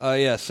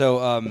Yeah. So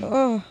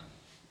Oh,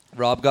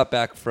 Rob got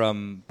back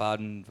from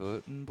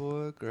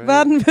Baden-Württemberg, right?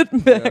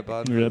 Baden-Württemberg. Yeah,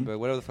 Baden-Württemberg,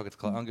 whatever the fuck it's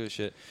called. I don't give a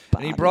shit.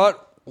 And he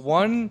brought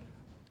one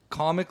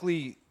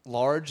comically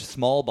large,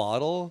 small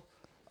bottle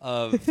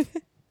of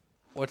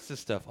what's this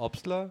stuff?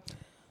 Obstler?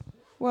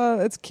 Well,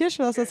 it's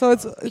Kirschwasser, so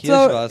it's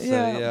Kirschwasser, so,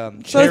 yeah. yeah. So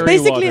it's Cherry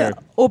basically water.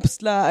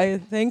 Obstler, I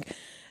think.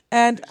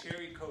 And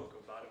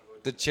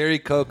The cherry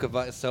Coke.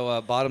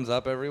 So bottoms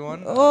up,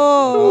 everyone.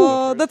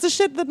 oh, that's a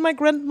shit that my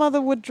grandmother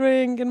would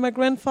drink, and my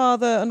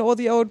grandfather, and all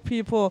the old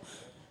people,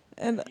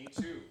 and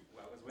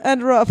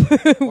Rob.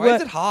 Why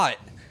is it hot?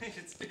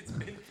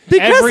 Because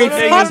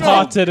Everything it's is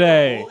hot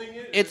today.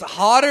 It's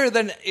hotter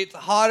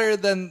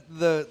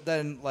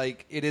than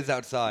like it is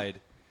outside.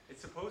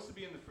 It's supposed to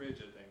be in the fridge,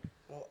 I think.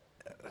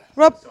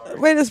 Rob,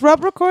 wait, is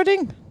Rob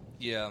recording?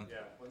 Yeah. Yeah,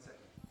 1 second.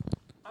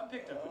 I'm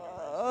picked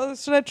up.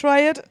 Should I try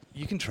it?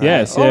 You can try.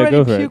 Yes. It. Yeah, Already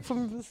go for it. puke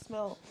from the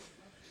smell.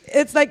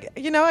 It's like,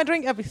 I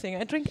drink everything.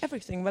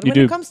 But You when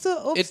do. it comes to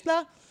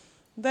Obstler,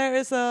 there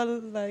is a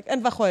like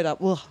and Wacholder.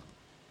 Ugh,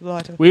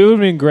 Leute. We would have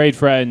been great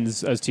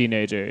friends as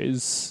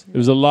teenagers. There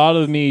was a lot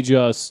of me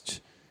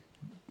just...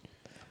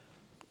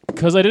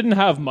 Because I didn't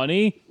have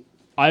money,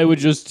 I would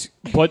just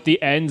put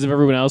the ends of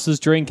everyone else's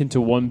drink into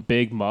one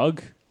big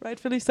mug.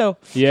 Rightfully so.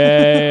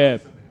 Yeah.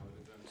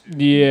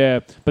 Yeah.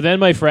 But then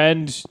my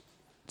friend,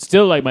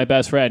 still like my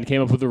best friend,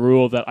 came up with the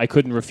rule that I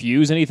couldn't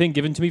refuse anything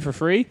given to me for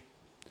free.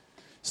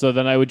 So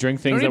then I would drink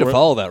You things don't need that to were...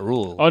 follow that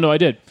rule. Oh, no, I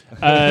did.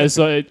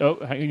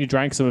 You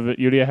drank some of it.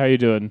 Yulia, how you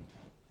doing?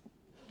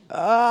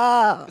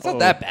 It's not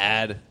that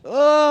bad.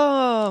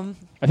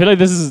 I feel like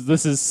this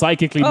is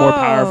psychically more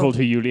powerful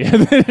to Yulia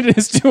than it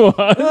is to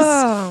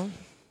us.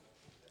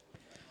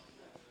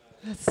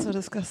 That's so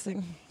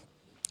disgusting.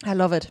 I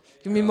love it.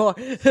 Give me more.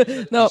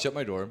 No, Shut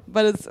my door.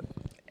 but it's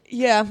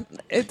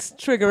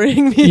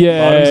triggering me.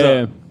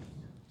 Yeah.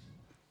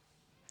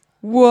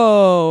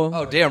 Whoa.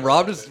 Oh damn!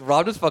 Rob just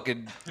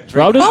fucking drank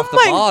Rob just- off Oh the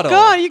my bottle.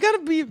 god, you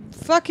gotta be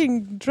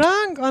fucking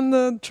drunk on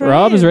the train.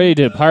 Rob is ready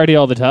to party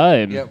all the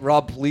time. Yeah,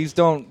 Rob, please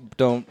don't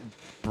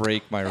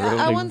break my room.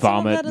 I Like want some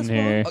of vomit that as in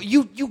well. here.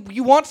 Oh,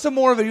 you want some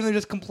more of it? You only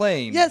just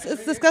complain. Yes,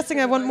 it's disgusting.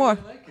 I want more.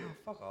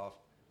 Fuck off.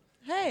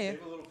 Hey.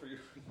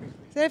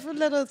 Save a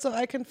little so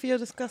I can feel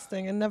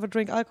disgusting and never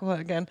drink alcohol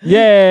again.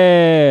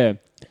 Yeah.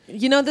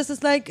 This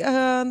is like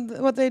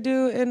what they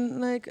do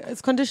in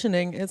it's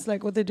conditioning. It's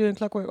like what they do in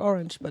Clockwork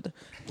Orange, but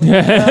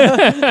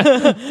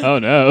Oh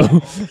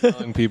no.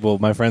 Young people,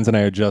 my friends and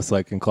I are just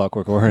like in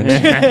Clockwork Orange.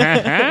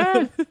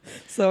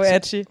 so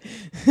edgy.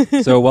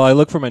 So while I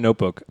look for my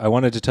notebook, I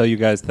wanted to tell you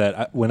guys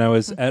that when I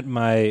was at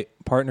my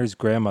partner's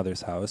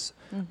grandmother's house,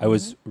 I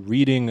was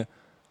looking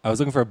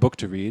for a book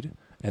to read.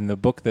 And the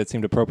book that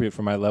seemed appropriate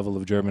for my level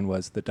of German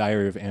was The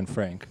Diary of Anne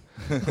Frank,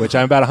 which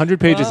I'm about 100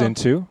 pages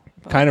into.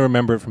 Kind of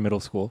remember it from middle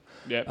school.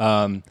 Yep.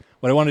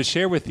 What I wanted to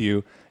share with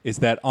you is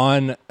that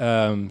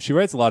she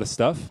writes a lot of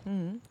stuff.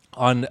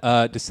 On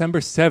December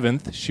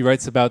 7th, she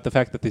writes about the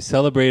fact that they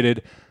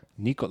celebrated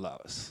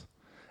Nikolaus.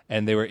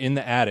 And they were in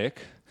the attic.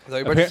 I thought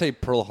you were about to say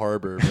Pearl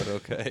Harbor, but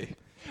okay.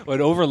 Well,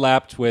 it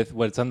overlapped with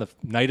it's on the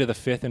night of the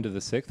 5th into the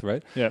 6th,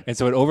 right? Yeah. And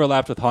so it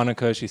overlapped with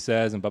Hanukkah, she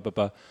says, and blah, blah,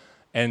 blah.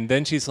 And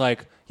then she's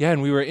like, yeah,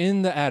 and we were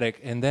in the attic,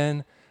 and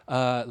then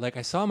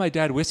I saw my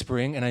dad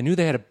whispering, and I knew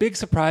they had a big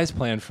surprise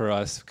planned for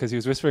us, because he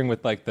was whispering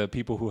with like the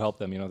people who helped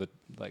them, the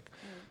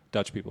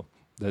Dutch people,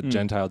 the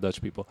Gentile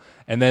Dutch people.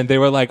 And then they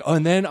were like, oh,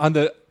 and then on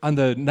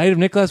the night of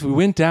Nicholas, we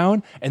went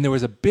down, and there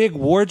was a big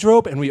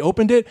wardrobe, and we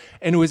opened it,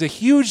 and it was a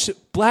huge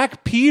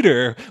Black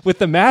Peter with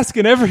the mask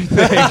and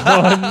everything.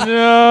 Oh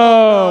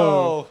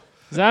no.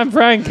 Is Anne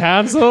Frank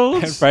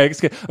cancelled? Anne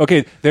Frank's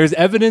okay, there's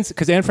evidence,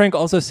 because Anne Frank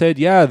also said,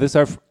 yeah, it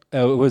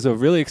was a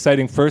really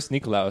exciting first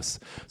Nikolaus.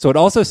 So it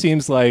also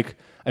seems like,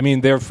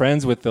 they're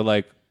friends with the,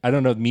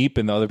 Meep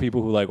and the other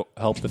people who,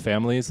 help the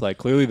families.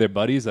 Clearly they're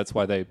buddies. That's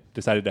why they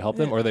decided to help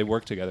them, or they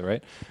work together,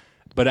 right?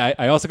 But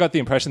I also got the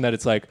impression that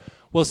it's like,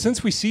 well,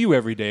 since we see you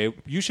every day,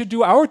 you should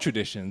do our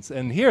traditions.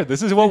 And here,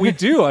 this is what we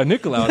do on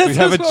Nikolaus. We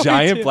have a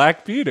giant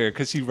Black Peter,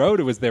 because she wrote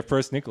it was their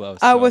first Nikolaus.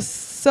 I was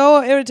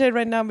so irritated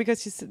right now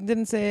because you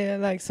didn't say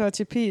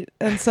Sergio Pete,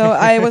 and so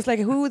I was like,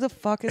 "Who the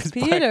fuck is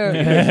Peter?"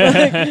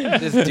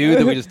 This dude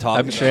that we just talked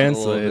I'm about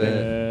translating.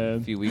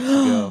 a few weeks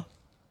ago.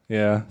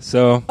 Yeah,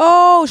 so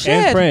Oh shit!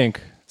 Anne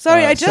Frank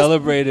Sorry, I just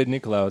celebrated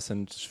Nikolaus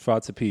and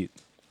Schwarze Pete.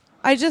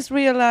 I just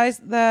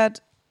realized that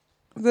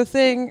the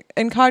thing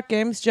in card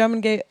games,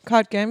 German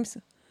card games,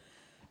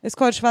 is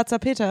called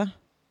Schwarzer Peter.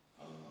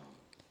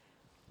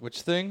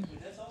 Which thing?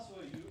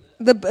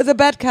 The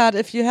bad card.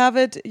 If you have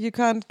it, you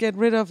can't get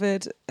rid of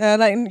it.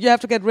 You have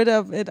to get rid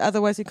of it,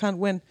 otherwise you can't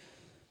win.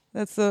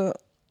 That's the.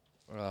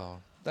 Oh,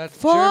 that's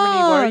Fuck. Germany.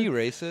 Why are you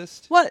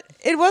racist? What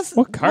it was.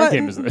 What card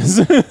game is this?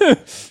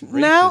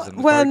 Now, Racism,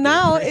 the well, card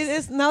now game. it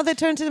is. Now they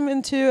turned him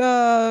into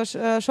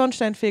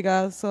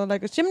Schornsteinfeger, so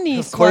like a chimney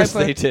Of course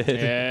swiper. they did.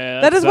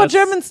 Yeah, That is what that's-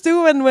 Germans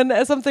do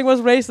when something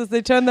was racist.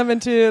 They turn them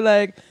into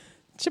like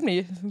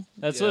chimney.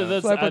 That's Yeah.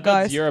 Swiper that's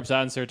guys. Europe's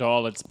answer to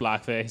all its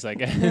blackface, I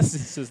guess.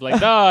 It's just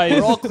like, no,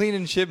 We're all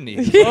cleaning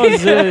chimneys.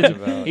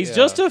 he's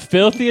just a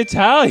filthy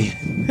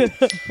Italian.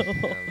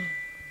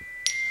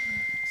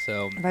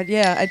 So But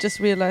yeah, I just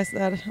realized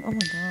that. Oh my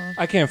god.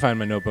 I can't find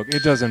my notebook.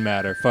 It doesn't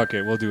matter. Fuck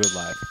it. We'll do it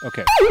live.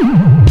 Okay.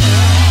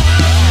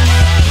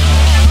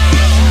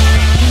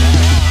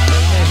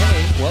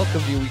 hey,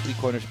 welcome to your weekly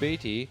corner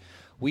Spatey.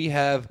 We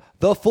have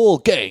the full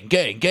gang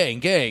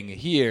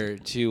here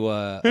to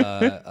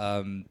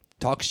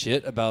talk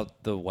shit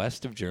about the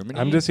west of Germany.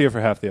 I'm just here for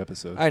half the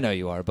episode. I know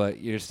you are, but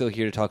you're still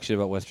here to talk shit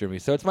about West Germany.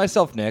 So it's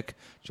myself, Nick,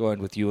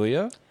 joined with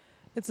Yulia.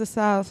 It's the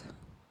South.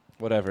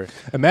 Whatever.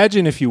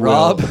 Imagine, if you will,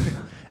 Rob.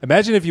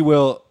 imagine, if you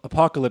will,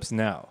 Apocalypse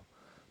Now.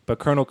 But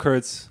Colonel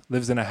Kurtz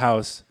lives in a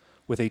house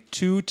with a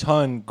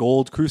 2-ton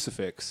gold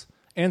crucifix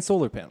and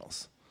solar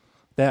panels.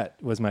 That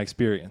was my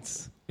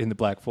experience in the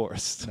Black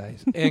Forest.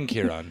 Nice. And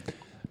Kieran.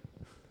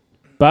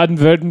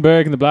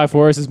 Baden-Württemberg and the Black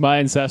Forest is my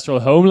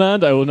ancestral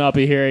homeland. I will not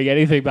be hearing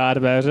anything bad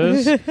about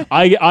it.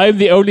 I'm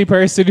the only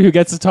person who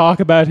gets to talk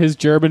about his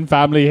German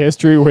family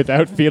history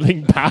without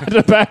feeling bad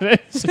about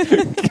it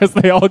because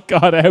they all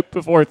got out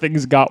before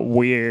things got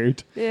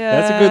weird.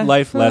 Yeah. That's a good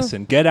life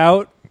lesson. Get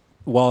out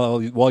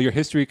while your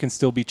history can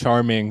still be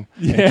charming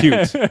and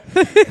cute.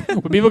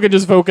 When people can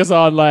just focus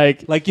on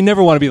like You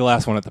never want to be the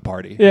last one at the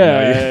party. You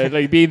know?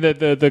 like being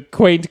the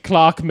quaint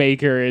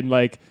clockmaker in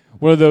like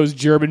one of those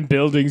German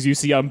buildings you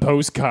see on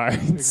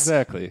postcards.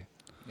 Exactly.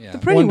 Yeah. The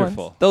pretty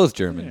Wonderful. ones. Those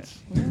Germans.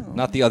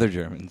 Not the other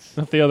Germans.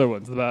 Not the other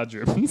ones, the bad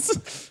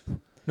Germans.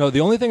 No,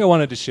 the only thing I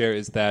wanted to share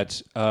is that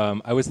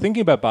I was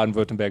thinking about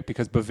Baden-Württemberg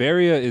because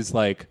Bavaria is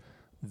like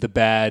the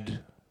bad.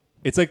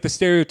 It's like the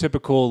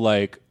stereotypical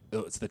like, oh,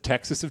 it's the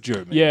Texas of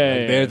Germany. Yeah, Like,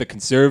 yeah, they're yeah. the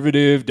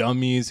conservative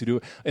dummies who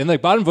do. And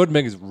like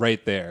Baden-Württemberg is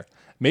right there.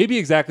 Maybe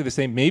exactly the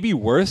same. Maybe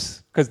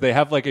worse because they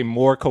have like a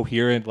more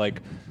coherent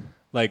like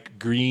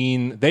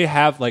green. They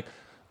have like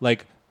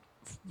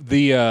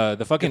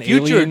the fucking The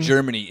future alien. of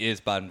Germany is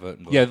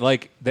Baden-Württemberg. Yeah,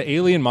 like the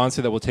alien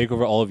monster that will take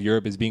over all of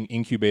Europe is being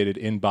incubated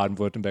in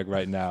Baden-Württemberg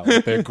right now.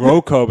 They're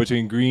GroKo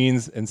between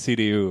Greens and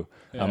CDU.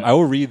 I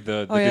will read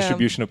the Oh, yeah.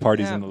 distribution of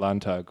parties Yeah. in the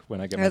Landtag when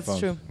I get my That's phone.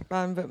 true.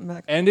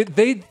 Baden-Württemberg. And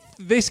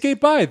they skate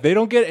by. They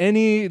don't get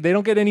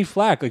any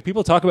flack. Like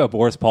people talk about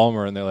Boris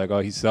Palmer and they're like, oh,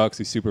 he sucks.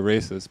 He's super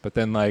racist. But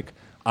then like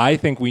I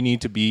think we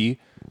need to be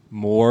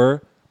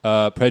more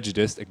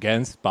prejudiced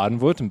against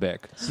Baden-Württemberg,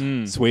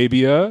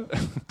 Swabia,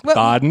 Well-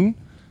 Baden.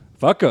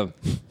 Fuck them.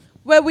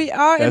 Where we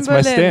are That's in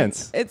my Berlin,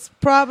 stance. it's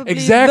probably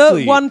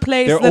Exactly. the one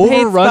place They're that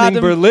hates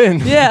overrunning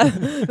Berlin. Yeah,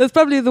 that's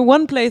probably the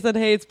one place that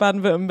hates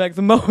Baden-Württemberg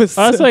the most.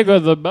 That's like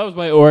that was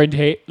my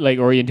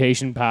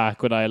orientation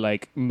pack when I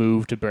like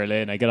moved to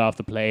Berlin. I get off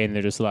the plane,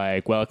 they're just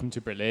like, "Welcome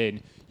to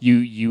Berlin.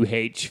 You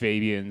hate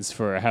Schwabians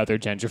for how they're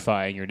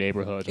gentrifying your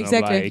neighborhood." And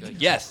Exactly. I'm like,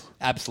 Yes,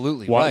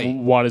 absolutely. what, Right.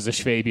 what is a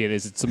Schwabian?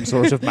 Is it some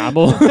sort of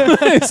mammal?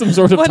 Some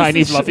sort of What is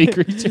tiny a sch- fluffy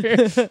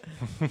creature?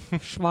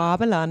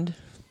 Schwabeland.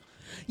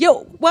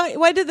 Yo,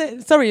 why did they?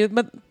 Sorry,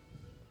 but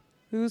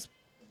who's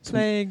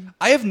playing?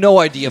 I have no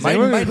idea. Is My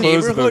anyone gonna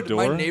close the neighborhood, door,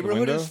 my the neighborhood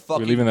window? is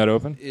fucking. We're leaving that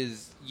open?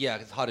 It's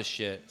hot as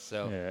shit.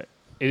 So Yeah.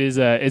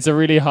 It's a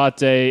really hot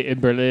day in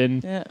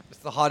Berlin. Yeah, it's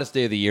the hottest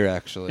day of the year,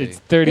 actually. It's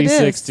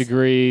 36 is.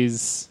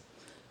 degrees.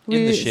 In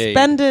we the shade.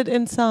 spend it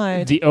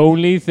inside. The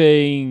only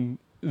thing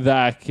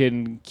that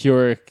can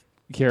cure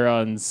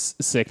Kieran's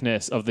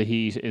sickness of the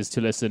heat is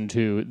to listen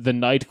to the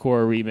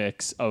Nightcore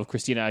remix of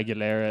Christina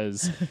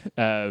Aguilera's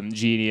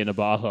Genie in a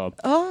Bottle.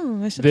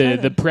 Oh, I should try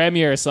The that.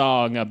 premier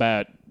song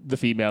about the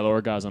female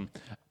orgasm.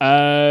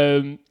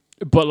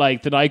 But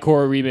like the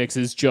Nightcore remix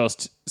is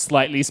just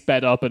slightly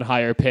sped up and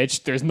higher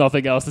pitched. There's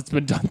nothing else that's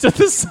been done to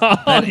the song.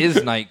 that is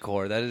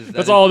Nightcore.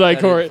 That's all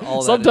Nightcore. that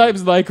is.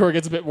 Sometimes Nightcore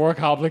gets a bit more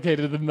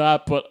complicated than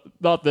that, but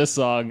not this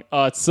song.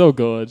 Oh, it's so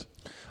good.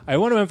 I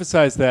want to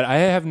emphasize that I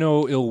have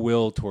no ill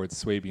will towards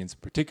Swabians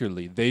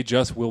particularly. They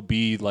just will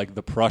be like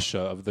the Prussia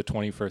of the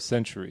 21st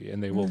century,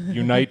 and they will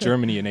unite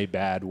Germany in a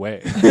bad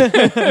way.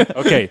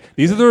 Okay,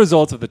 these are the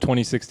results of the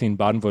 2016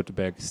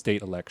 Baden-Württemberg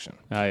state election.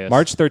 Ah, yes.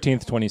 March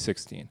 13th,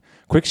 2016.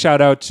 Quick shout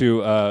out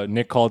to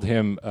Nick called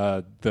him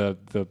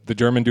the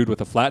German dude with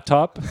a flat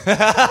top,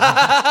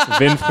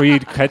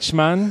 Winfried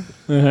Kretschmann.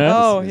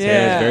 Oh, His yeah.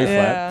 hair is very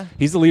yeah. flat.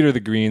 He's the leader of the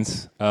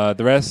Greens. The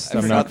rest, I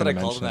I'm forgot not that going I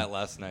to called him mention. that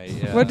last night.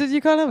 Yeah. What did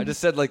you call him? I just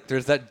said like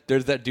there's that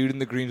dude in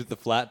the greens with the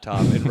flat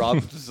top, and Rob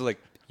was just like,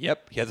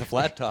 "Yep, he has a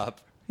flat top."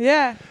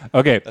 yeah.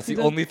 Okay, That's the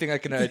only thing I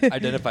can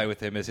identify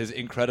with him is his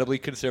incredibly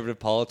conservative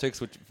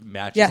politics, which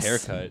matches Yes.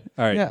 haircut.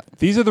 all right. Yeah.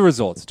 These are the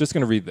results. Just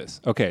going to read this.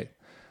 Okay.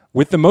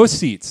 With the most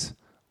seats,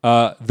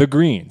 the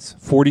Greens,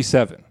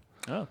 47.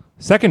 Oh.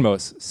 Second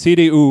most,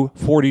 CDU,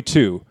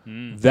 42.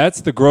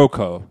 That's the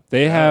GroKo.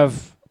 They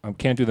have, I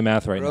can't do the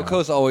math right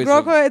Roko's always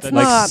GroKo, it's now,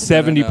 like not.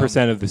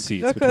 70% of the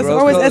seats. GroKo which is is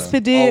always GroKo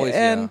SPD always,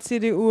 yeah. and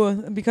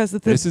CDU because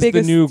it's the this is the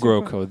biggest. new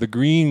GroKo, the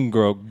green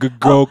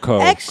GroKo.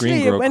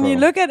 Actually, green when you GroKo.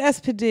 look at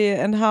SPD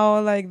and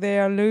how like they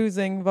are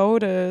losing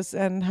voters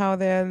and how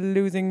they're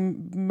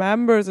losing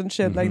members and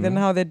shit, like then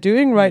how they're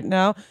doing right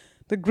now,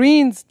 the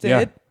Greens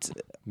Yeah. did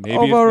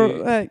Maybe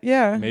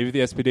yeah. maybe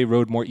the SPD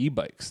rode more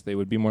e-bikes, they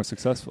would be more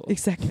successful.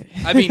 Exactly.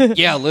 I mean,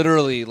 yeah,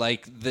 literally,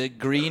 like the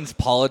Greens'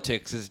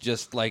 politics is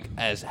just like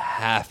as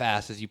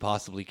half-assed as you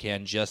possibly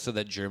can, just so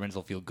that Germans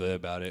will feel good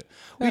about it.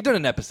 We've done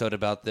an episode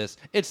about this.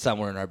 It's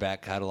somewhere in our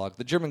back catalog.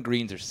 The German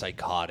Greens are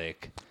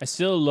psychotic. I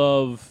still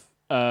love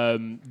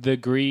the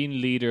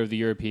Green leader of the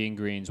European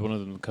Greens, one of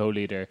them, the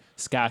co-leader,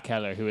 Ska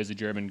Keller, who is a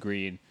German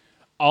Green.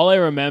 All I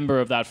remember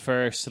of that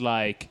first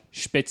like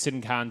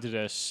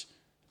Spitzencandidate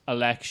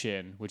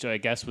election, which I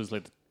guess was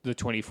like the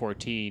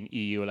 2014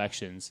 EU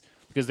elections,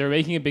 because they're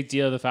making a big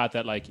deal of the fact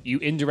that like you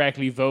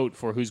indirectly vote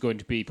for who's going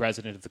to be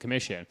president of the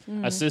commission,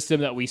 a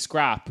system that we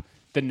scrap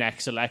the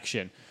next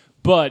election.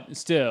 But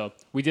still,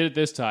 we did it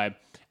this time.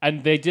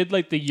 And they did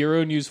like the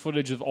Euronews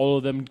footage of all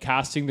of them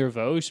casting their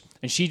vote.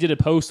 And she did a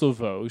postal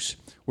vote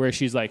where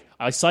she's like,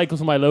 I cycle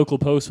to my local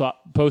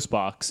post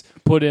box,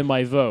 put in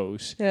my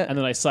vote, and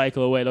then I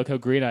cycle away. Look how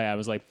green I am. I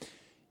was like,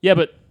 yeah,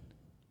 but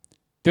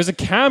there's a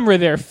camera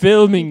there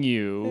filming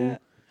you. Yeah.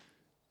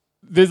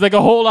 There's like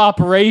a whole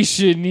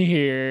operation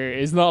here.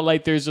 It's not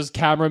like there's just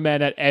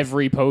cameramen at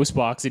every post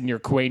box in your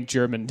quaint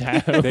German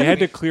town. They had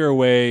to clear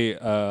away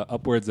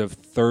upwards of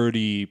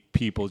 30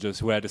 people just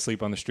who had to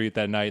sleep on the street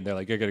that night. They're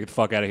like, "You gotta get the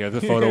fuck out of here." The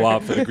photo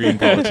op for the Green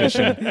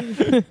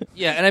politician.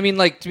 Yeah, and I mean,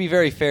 like, to be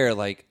very fair,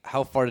 like,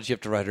 how far did she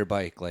have to ride her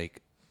bike?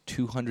 Like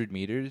 200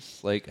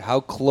 meters? Like, how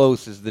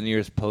close is the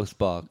nearest post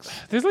box?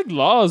 There's like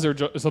laws or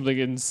something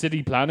in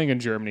city planning in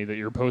Germany that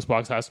your post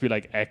box has to be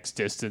like X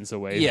distance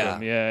away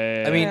from.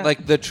 Yeah. I mean,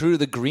 like,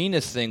 the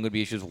greenest thing would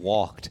be she just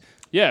walked.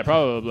 Yeah,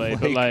 probably.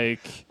 But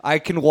like, I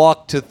can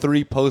walk to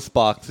 3 post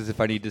boxes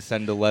if I need to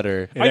send a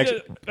letter. I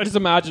just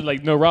imagine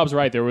like, no, Rob's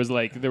right. There was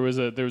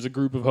a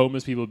group of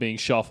homeless people being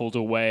shuffled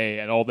away,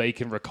 and all they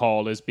can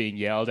recall is being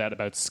yelled at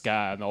about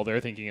ska, and all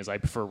they're thinking is, I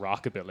prefer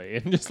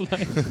rockabilly, and just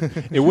like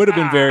it would have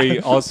been very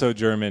also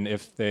German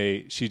if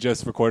she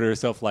just recorded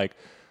herself like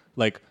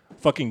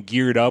fucking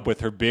geared up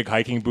with her big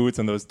hiking boots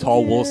and those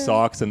tall wool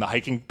socks and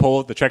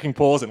the trekking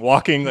poles, and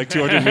walking like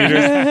 200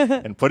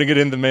 meters and putting it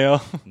in the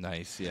mail.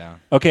 Nice, yeah.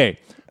 Okay,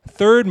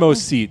 third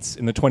most seats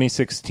in the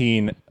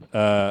 2016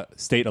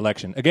 state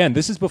election. Again,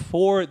 this is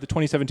before the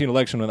 2017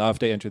 election when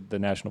AfD entered the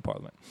national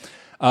parliament.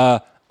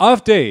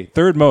 AfD,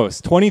 third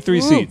most,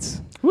 23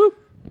 seats. Woo.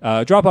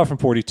 Drop off from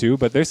 42,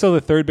 but they're still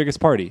the third biggest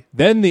party.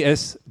 Then the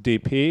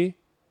SDP.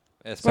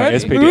 Sorry,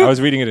 SPD. I was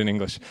reading it in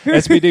English.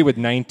 SPD with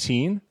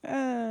 19.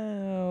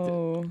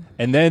 Oh.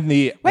 And then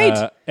the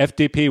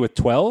FDP with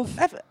 12.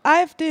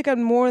 AfD got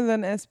more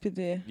than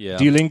SPD. Yeah.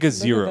 Die Linke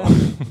 0.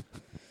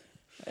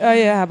 Oh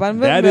yeah,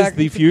 that is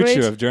the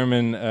future of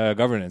German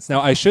governance.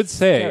 Now, I should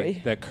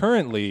say that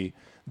currently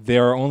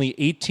there are only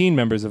 18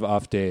 members of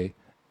AfD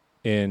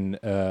in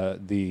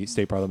the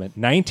state parliament,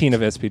 19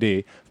 of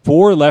SPD,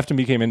 4 left and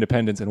became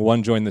independents, and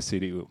 1 joined the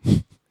CDU.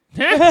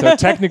 So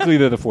technically,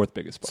 they're the 4th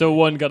biggest party. So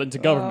 1 got into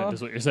government,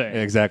 is what you're saying.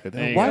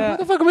 Exactly. What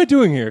the fuck am I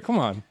doing here? Come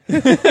on. You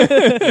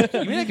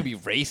mean I could be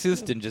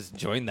racist and just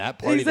join that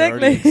party that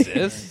already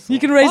exists? You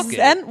can race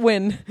and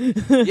win.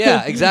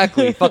 Yeah,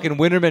 exactly. Fucking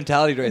winner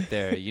mentality right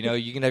there. You know,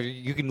 you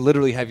can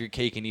literally have your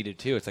cake and eat it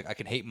too. It's like, I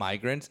can hate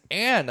migrants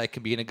and I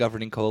can be in a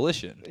governing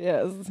coalition.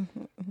 Yes.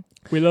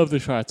 We love the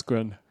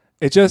Schwarzgrund.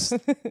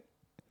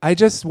 I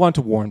just want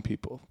to warn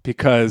people,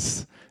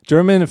 because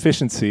German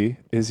efficiency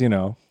is,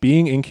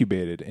 being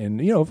incubated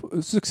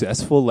in,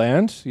 successful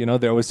land.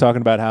 They're always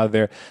talking about how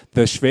the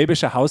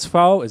Schwäbische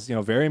Hausfrau is,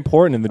 very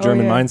important in the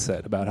German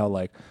mindset, about how,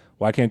 like,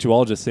 why can't you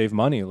all just save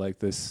money like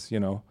this,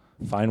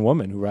 fine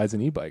woman who rides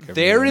an e-bike?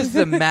 There is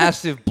the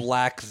massive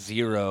black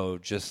zero,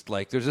 just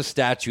like there's a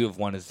statue of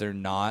one. Is there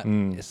not?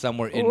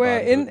 Somewhere in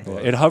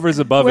Baden-Württemberg. It hovers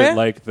above it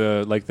like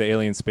the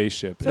alien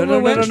spaceship.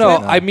 No.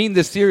 I mean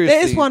this seriously.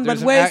 There is one, but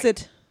where is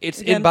it?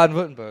 It's in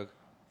Baden-Württemberg.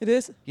 It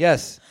is?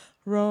 Yes.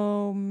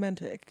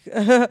 Romantic.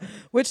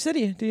 Which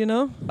city? Do you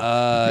know?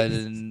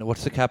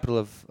 What's the capital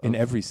of? In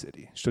every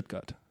city,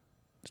 Stuttgart.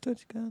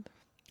 Stuttgart.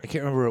 I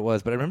can't remember where it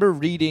was, but I remember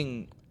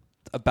reading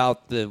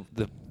about the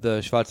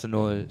Schwarze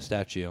Null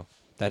statue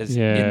that is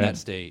in that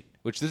state.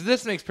 Which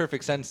this makes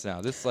perfect sense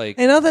now. This I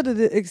know that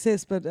it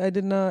exists, but I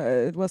didn't know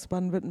it was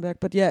Baden-Württemberg.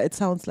 But yeah, it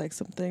sounds like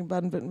something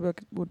Baden-Württemberg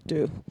would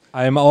do.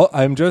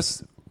 I'm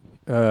just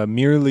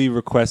merely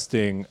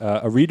requesting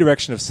a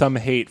redirection of some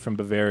hate from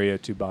Bavaria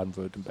to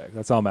Baden-Württemberg.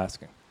 That's all I'm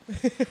asking.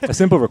 A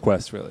simple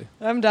request, really.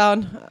 I'm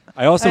down.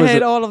 I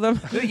hate all of them.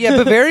 Yeah,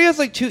 Bavaria's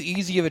like too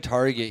easy of a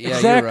target. Yeah,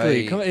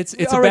 exactly. You're right.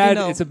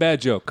 It's a bad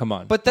joke. Come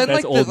on. But then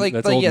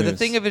the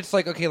thing of it's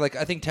like, okay, like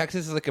I think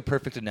Texas is like a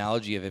perfect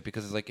analogy of it,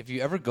 because it's like if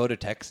you ever go to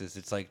Texas,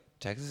 it's like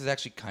Texas is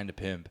actually kind of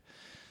pimp.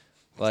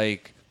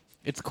 Like,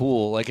 it's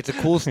cool. Like, it's a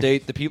cool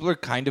state. The people are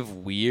kind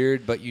of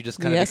weird, but you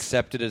just kind of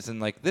accept it as in,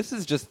 like, this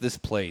is just this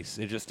place.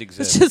 It just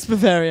exists. It's just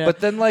Bavaria.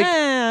 But then, like...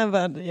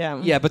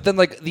 Yeah, but then,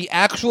 like, the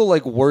actual,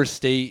 like, worst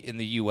state in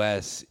the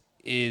U.S.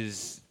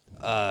 is...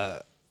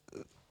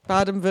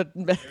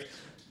 Baden-Württemberg.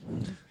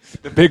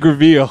 The big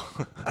reveal.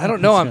 I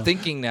don't know. I'm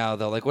thinking now,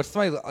 though. Like, what's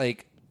my,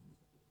 like...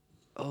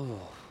 Oh,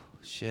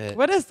 shit.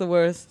 What is the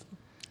worst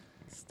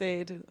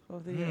state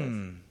of the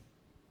U.S.?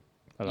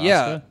 Alaska?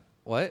 Yeah.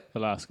 What?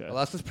 Alaska.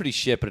 Alaska's pretty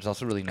shit, but it's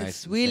also really nice.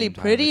 It's at the really same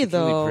time. pretty, Like, it's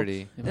though. Really pretty.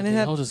 Yeah, but And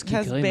they it all just keep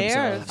has killing bears.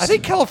 themselves. I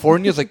think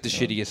California's like the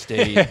shittiest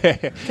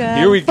state.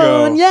 Here we go.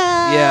 California.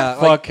 Yeah,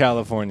 Fuck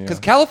California. because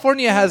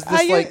California has this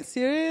Are you like.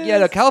 serious? Yeah,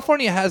 no,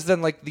 California has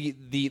then like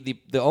the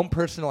own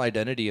personal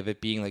identity of it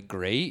being like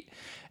great,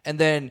 and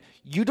then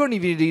you don't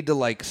even need to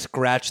like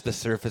scratch the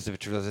surface of it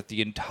to realize that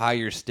the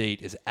entire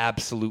state is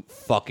absolute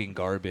fucking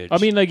garbage. I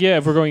mean, like, yeah,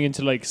 if we're going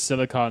into like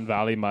Silicon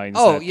Valley mindset.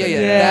 oh yeah, yeah,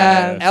 then,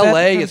 Yeah. That,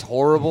 L.A. That- is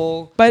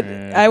horrible. But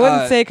Yeah. I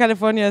wouldn't say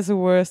California is the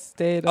worst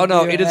state. Oh of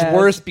no, the it is US.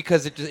 worse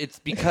because it's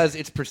because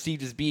it's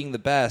perceived as being the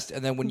best,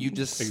 and then when you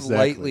just Exactly.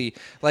 slightly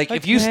like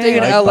if Okay. you stay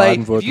in Like L.A. if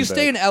Baden-Württemberg. you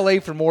stay in L.A.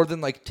 for more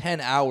than like 10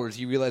 hours,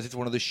 you realize it's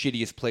one of the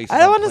shittiest places. I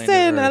don't want want to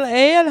stay in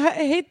LA. I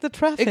hate the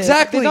traffic.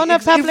 Exactly. They don't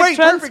have public right,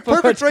 transport.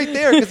 perfect right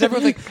there. Because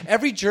everyone's like,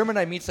 every German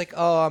I meet's like,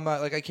 oh, I'm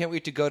like, I can't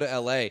wait to go to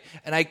LA,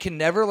 and I can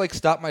never like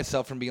stop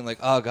myself from being like,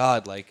 oh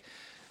God, like,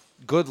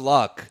 good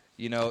luck.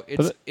 You know,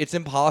 it's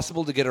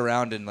impossible to get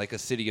around in like a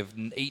city of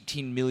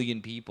 18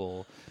 million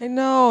people. I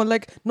know,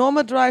 like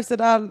normal drives that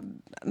are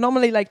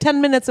normally like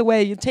 10 minutes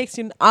away, it takes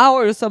you an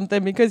hour or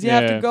something because you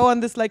have Yeah. to go on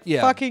this like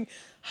Yeah. fucking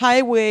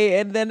highway,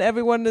 and then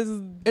everyone is.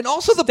 And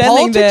also the Standing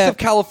politics there. of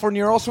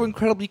California are also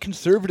incredibly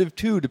conservative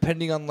too,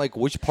 depending on like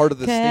which part of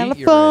the state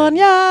you're in.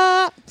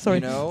 California. Sorry,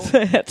 You know,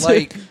 I had to-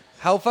 like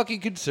how fucking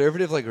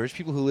conservative like rich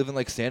people who live in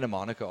like Santa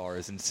Monica are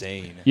is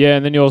insane. Yeah,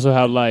 and then you also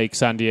have like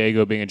San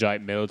Diego being a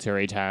giant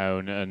military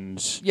town,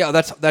 and Yeah,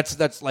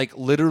 that's like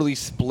literally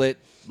split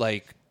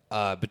like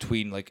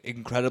between like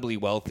incredibly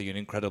wealthy and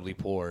incredibly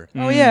poor.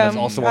 Oh yeah, That's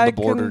also on the I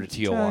border can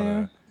to tell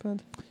Tijuana. you, but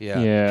Yeah.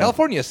 Yeah.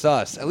 California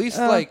sus. At least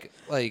like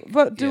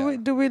but do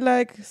yeah. we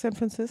like San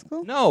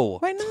Francisco? No.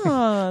 Why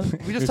not?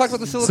 We just talked about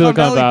the Silicon, Silicon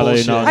Valley, Valley,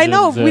 bullshit. not- I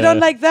know we And, don't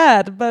like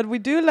that, but we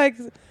do like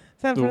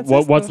San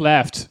Francisco. what's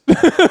left?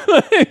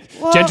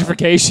 Well,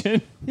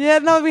 Gentrification. Yeah,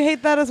 no, we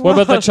hate that as What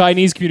well. about the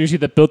Chinese community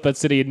that built that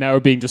city and now are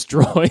being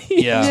destroyed?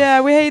 Yeah.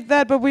 Yeah, we hate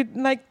that, but we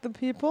like the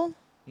people.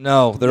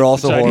 No, they're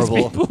also Chinese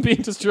horrible. people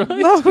being destroyed.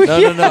 No,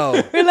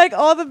 No. we like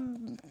all the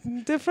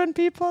different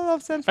people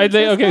of San I Francisco.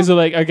 think, okay, so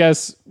like I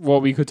guess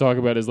what we could talk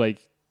about is like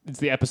it's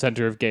the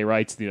epicenter of gay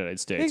rights in the United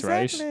States,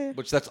 exactly. right?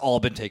 Which that's all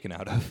been taken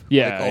out of.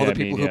 Yeah, Like, all yeah, the I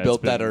people mean, who yeah, built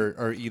it's that been-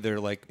 are either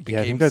like became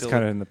Yeah, I think that's Silicon-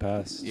 kind of in the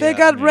past. They Yeah.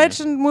 got Yeah. rich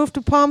and moved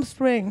to Palm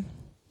Spring.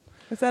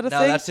 Is that a No,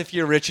 thing? that's if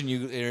you're rich and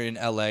you're in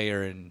LA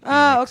or in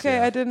Ah, Phoenix, okay,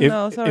 yeah. I didn't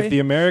know. Sorry. If the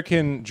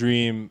American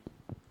dream,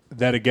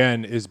 that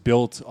again is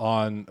built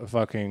on a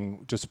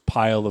fucking just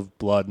pile of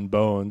blood and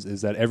bones,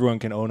 is that everyone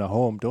can own a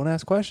home. Don't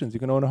ask questions. You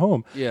can own a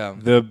home. Yeah.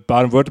 The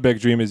Baden-Württemberg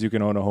dream is you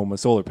can own a home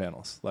with solar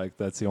panels. Like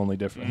that's the only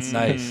difference.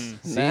 Nice.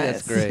 See,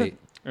 that's Nice. great.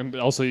 And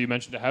also, you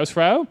mentioned a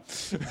Hausfrau.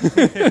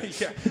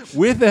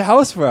 With the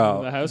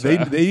Hausfrau, The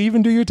Hausfrau. they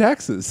even do your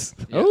taxes.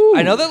 Yeah. Oh.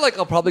 I know that like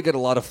I'll probably get a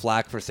lot of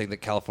flack for saying that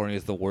California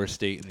is the worst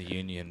state in the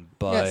union,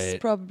 but yes,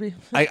 probably.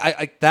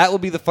 I that will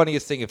be the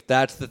funniest thing if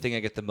that's the thing I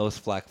get the most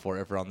flack for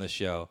ever on this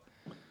show.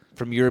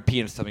 From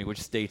Europeans telling me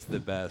which state's the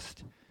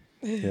best.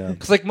 Yeah.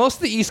 Because like most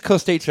of the East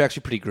Coast states are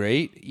actually pretty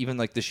great. Even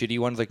like the shitty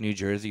ones like New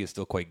Jersey is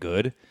still quite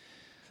good.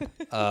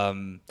 I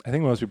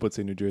think most people would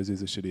say New Jersey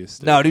is the shittiest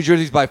state. No, New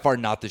Jersey's by far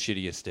not the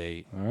shittiest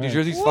state. All New right.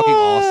 Jersey's What? fucking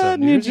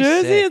awesome. New Jersey's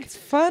Jersey, sick. it's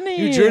funny.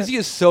 New Jersey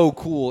is so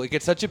cool. It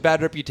gets such a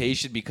bad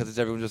reputation because it's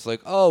everyone just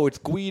like, oh, it's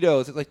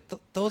Guidos. It's like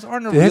those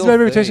aren't a It real has a bad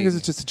reputation thing. because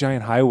it's just a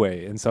giant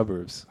highway in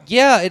suburbs.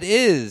 Yeah, it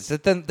is.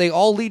 That then they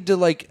all lead to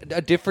like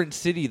a different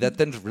city that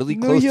then's really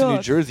New close to New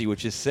York. Jersey,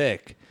 which is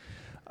sick.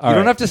 All you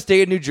don't right. have to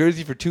stay in New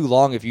Jersey for too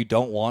long if you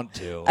don't want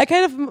to. I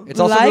kind of It's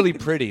also like, really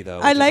pretty though.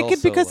 I which is like it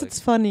also, because like- it's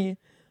funny.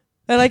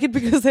 I like it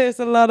because there's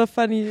a lot of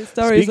funny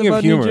stories Speaking about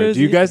of humor, New Jersey.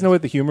 do you guys know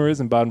what the humor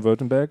is in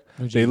Baden-Württemberg?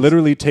 They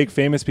literally take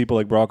famous people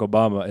like Barack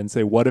Obama and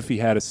say, "What if he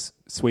had a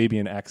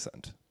Swabian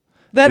accent?"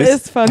 That This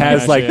is funny.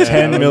 Has like Yeah,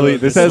 10 million.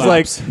 This has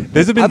like slaps.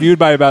 this has been viewed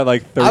by about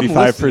like I'm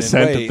 35%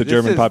 listening. of Wait, the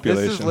German This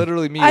population. is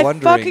literally me I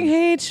wondering. fucking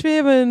hate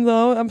Schweben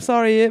though. I'm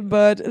sorry,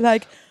 but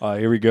like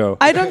Here we go.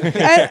 I don't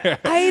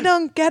I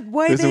don't get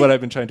why This they is what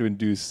I've been trying to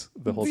induce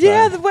the whole time.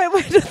 yeah,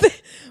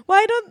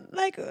 why don't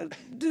like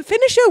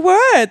finish your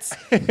words?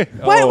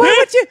 Why Oh.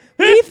 would you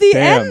leave the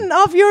Damn. end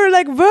of your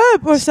like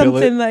verb or Spill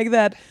something it. like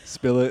that?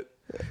 Spill it.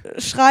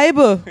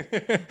 Schreibe.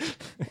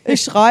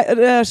 Ich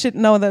schrei shit,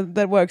 no,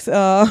 that works.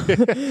 Oh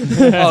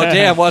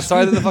damn! Well,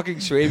 sorry that the fucking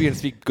Schwabians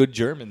speak good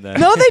German then.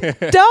 No, they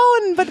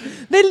don't. But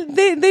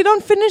they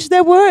don't finish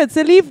their words.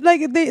 They leave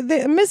like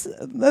they miss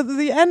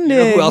the ending.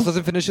 You know who else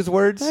doesn't finish his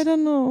words? I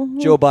don't know.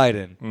 Joe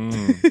Biden.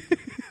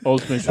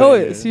 Ultimate Oh,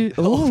 Schwabian. is he,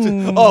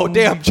 Oh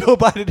damn! Joe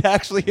Biden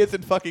actually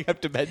isn't fucking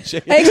up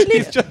dementia. Actually-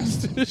 He's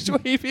just a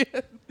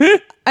Schwabian.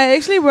 I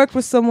actually worked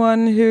with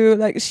someone who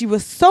like she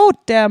was so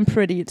damn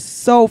pretty,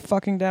 so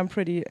fucking damn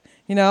pretty.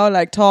 You know,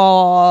 like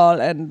tall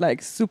and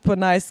like super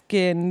nice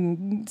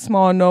skin,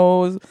 small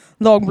nose,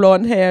 long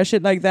blonde hair,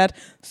 shit like that.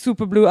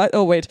 Super blue eyes.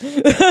 Oh wait,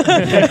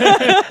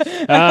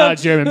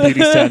 German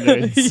beauty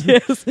standards.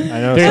 yes. I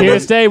know. They're here to someone-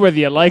 stay whether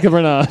you like them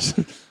or not.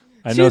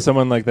 I know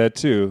someone like that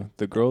too.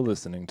 The girl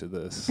listening to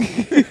this.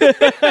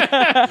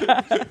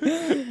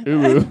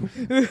 Ooh.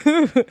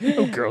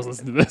 Oh, girls,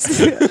 listen to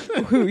this.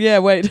 Yeah,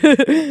 wait.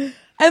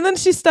 And then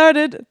she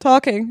started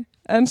talking,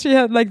 and she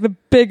had like the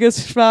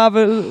biggest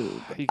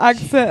Schwabe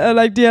accent,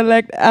 like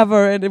dialect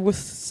ever, and it was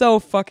so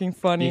fucking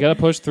funny. You gotta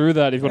push through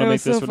that if you want It to make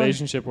was this so funny.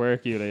 relationship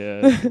work,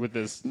 Yulia, with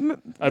this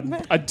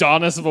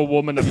Adonis of a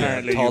woman,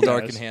 apparently. Tall, you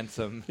dark, guys. and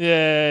handsome.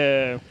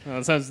 Yeah. Well,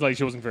 it sounds like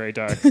she wasn't very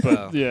dark,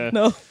 but yeah.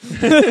 No.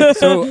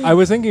 So I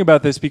was thinking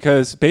about this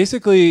because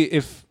basically,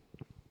 if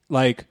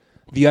like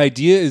the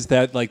idea is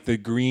that like the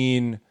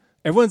green,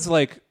 everyone's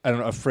like, I don't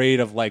know, afraid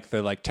of like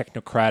the like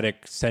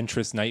technocratic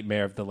centrist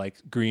nightmare of the like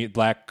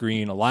black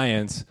green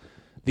alliance.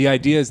 The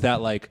idea is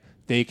that like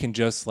they can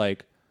just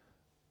like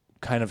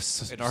kind of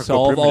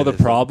solve all the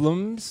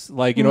problems.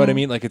 Like, you know what I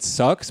mean? Like it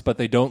sucks, but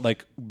they don't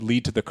like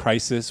lead to the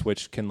crisis,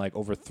 which can like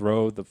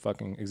overthrow the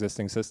fucking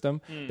existing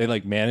system. They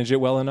like manage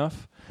it well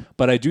enough.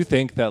 But I do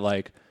think that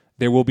like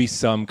there will be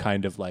some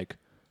kind of like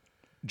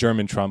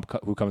German Trump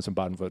who comes from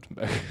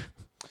Baden-Württemberg.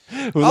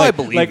 I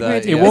believe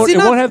that. It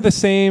won't have the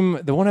same.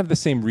 They won't have the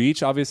same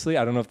reach. Obviously,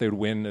 I don't know if they would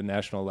win a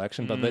national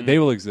election, but they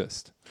will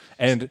exist.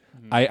 And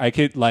I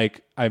could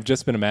like I've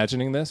just been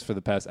imagining this for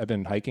the past. I've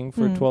been hiking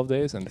for 12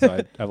 days, and so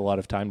I have a lot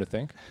of time to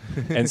think.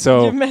 And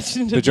so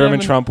the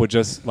German Trump would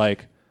just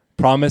like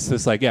promise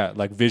this like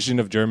vision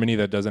of Germany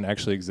that doesn't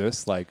actually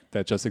exist, like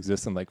that just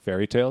exists in like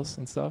fairy tales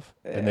and stuff.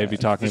 And they'd be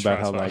talking about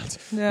how like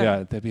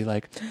they'd be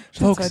like,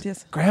 folks,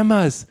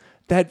 grandmas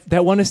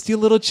that want to steal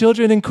little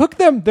children and cook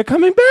them. They're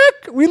coming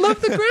back. We love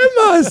the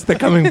grandmas. They're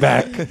coming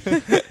back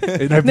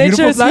in our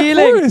beautiful black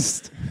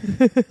forest.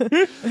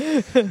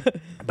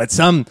 But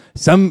some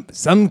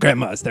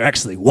grandmas, they're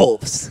actually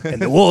wolves,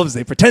 and the wolves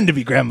they pretend to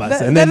be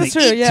grandmas, and then they eat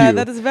you. Yeah,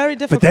 that is very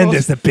difficult. But then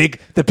there's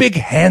the big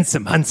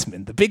handsome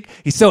huntsman.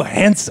 He's so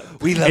handsome.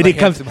 We love and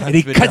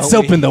he cuts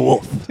open the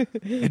wolf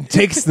and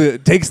takes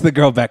the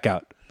girl back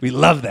out. We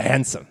love the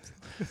handsome.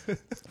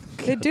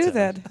 They do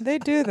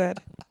that.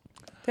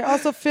 They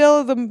also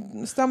fill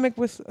the stomach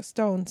with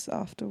stones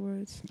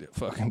afterwards. It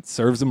fucking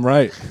serves them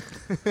right.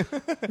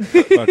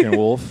 Fucking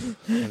wolf.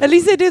 At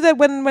least they do that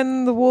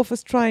when the wolf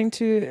is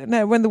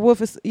when the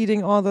wolf is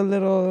eating all the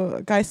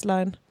little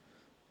Geislein.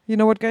 You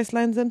know what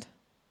Geislein sind?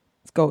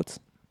 It's goats.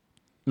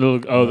 Little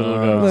goats.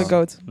 Little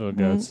goats. Little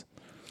goats.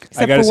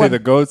 Except I gotta for say, one. the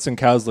goats and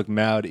cows look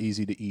mad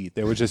easy to eat.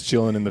 They were just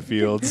chilling in the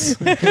fields.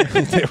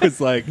 It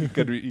was like you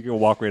could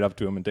walk right up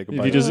to them and take a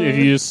bite. If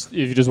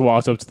you just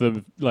walked up to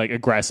them like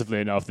aggressively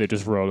enough, they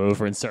just roll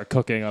over and start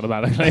cooking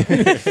automatically.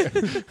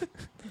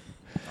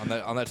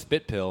 on that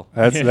spit pill.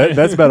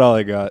 That's about all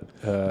I got.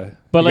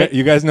 But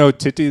you guys know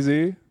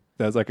Titisee?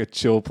 That's like a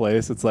chill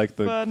place. It's like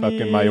the Funny.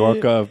 fucking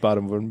Mallorca of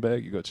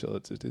Baden-Württemberg. You go chill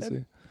at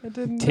Titisee. I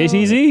didn't know.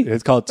 Titty?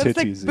 It's called That's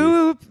like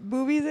Titisee.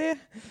 boobies there.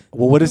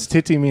 Well, what does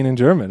titty mean in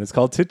German? It's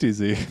called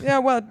Titisee. Yeah,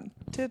 well,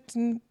 tits.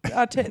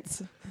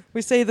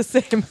 We say the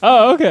same.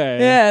 Oh, okay.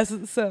 Yes,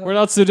 so. We're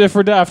not so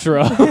different after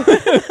all.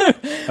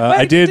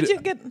 I Did you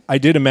get? I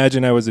did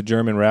imagine I was a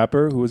German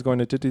rapper who was going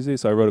to Titisee,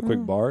 so I wrote a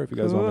quick bar. If you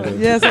guys want me to.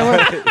 Yes,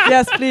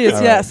 yes, please, All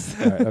right. yes.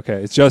 All right,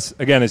 okay. It's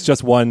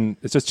just one.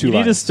 It's just two You need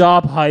to lines.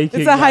 stop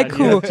hiking. It's a man. haiku.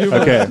 You have too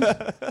much.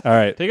 Okay. All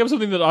right. Take up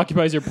something that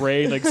occupies your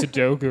brain, like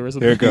Sudoku or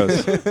something. Here it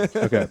goes.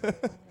 Okay.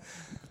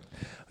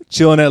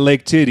 Chilling at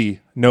Lake Titty,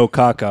 no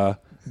caca.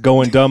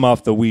 Going dumb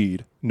off the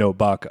weed, no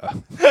baka.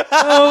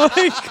 Oh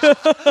my god,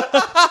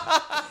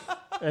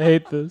 I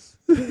hate this.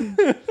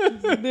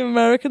 the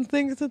American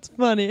thinks it's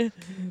funny.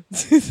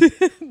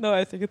 No,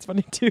 I think it's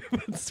funny too,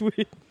 but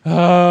sweet.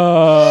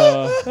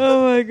 Oh.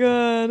 Oh my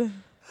god.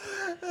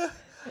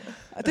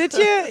 Did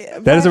you?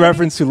 That is a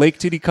reference to Lake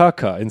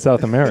Titicaca in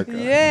South America.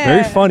 Yeah.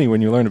 Very funny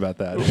when you learn about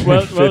that.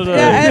 Well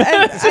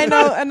Yeah,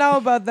 I know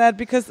about that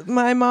because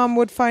my mom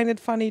would find it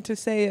funny to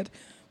say it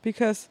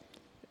because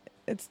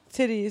it's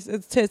titties,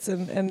 it's tits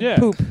and Yeah.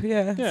 poop.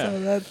 Yeah. Yeah. So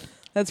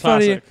that's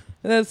Classic. funny.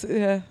 That's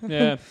yeah.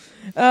 Yeah.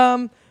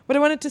 What I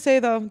wanted to say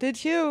though,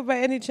 did you by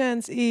any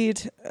chance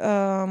eat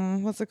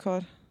what's it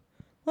called?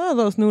 What are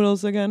those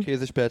noodles again?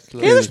 Käsespätzle.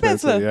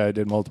 Käsespätzle. Yeah, I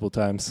did multiple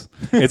times.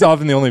 It's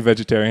often the only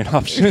vegetarian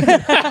option.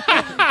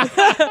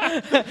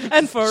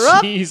 And for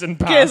Rob, Cheese and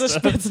pasta.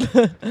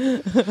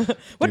 Käsespätzle.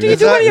 What Dude, do you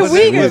do when you're was it-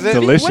 vegan? was it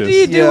delicious? What do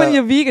you do when Yeah.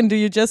 you're vegan? Do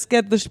you just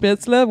get the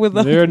spätzle with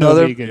the? They're No, no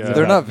they're, vegans.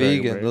 they're not Very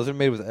vegan. weird. Those are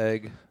made with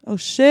egg. Oh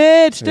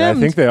shit! Yeah, I Stimmt.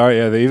 think they are.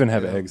 Yeah, they even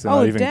have eggs. They're Oh,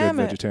 not even damn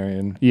good it.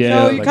 vegetarian.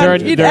 Yeah, So you like,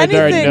 can't eat there are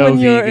anything no when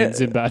you're-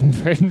 vegans in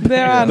Baden-Württemberg.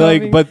 There are no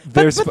Like, vegan. but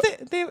there's.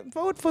 they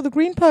vote for the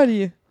Green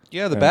Party.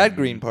 Yeah, the Yeah. bad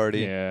green party.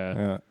 Yeah.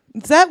 Yeah.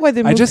 Is that why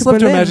they moved I just to love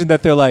to Berlin? imagine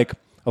that they're like,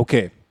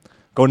 okay,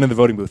 going in the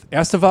voting booth.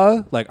 Erste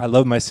Wahl, like, I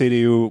love my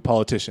CDU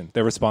politician.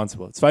 They're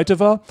responsible. Zweite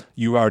Wahl,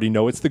 you already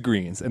know it's the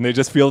Greens. And they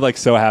just feel like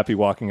so happy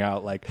walking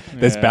out. Like,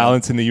 there's Yeah.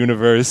 balance in the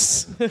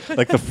universe.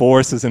 Like, the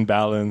force is in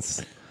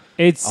balance.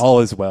 It's All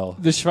is well.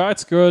 the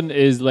Schwarzgrün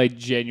is like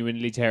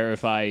genuinely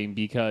terrifying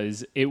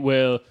because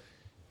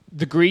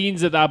the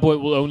Greens at that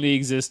point will only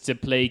exist to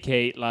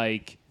placate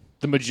like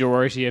the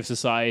majority of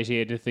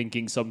society into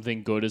thinking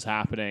something good is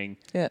happening,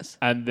 Yes.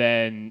 and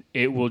then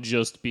it will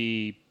just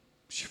be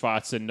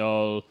Schwarze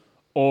Null,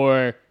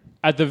 or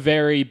at the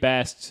very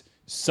best,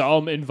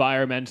 some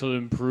environmental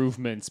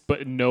improvements,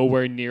 but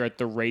nowhere near at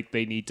the rate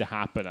they need to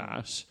happen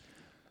at.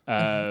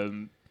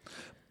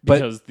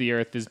 Because the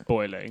earth is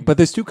boiling. But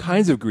there's two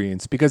kinds of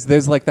greens, because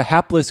there's like the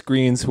hapless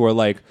greens who are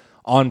like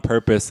on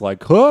purpose,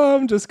 like, oh,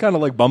 I'm just kind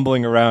of like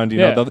bumbling around, you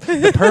know,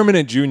 the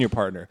permanent junior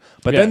partner.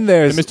 But then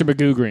there's the Mr.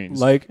 Magoo greens.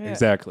 Like,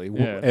 exactly.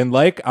 Yeah. And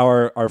like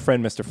our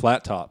friend Mr.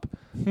 Flat Top,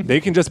 they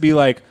can just be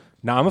like,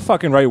 nah, I'm a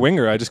fucking right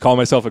winger. I just call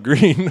myself a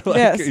green.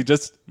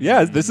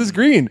 This is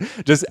green.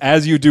 Just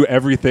as you do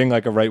everything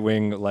like a right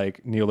wing,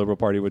 like neoliberal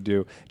party would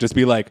do, just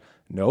be like,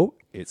 no,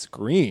 it's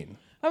green.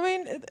 I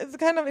mean, it's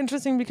kind of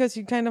interesting because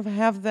you kind of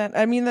have that.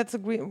 I mean, that's a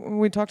green.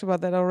 We talked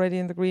about that already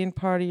in the Green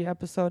Party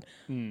episode.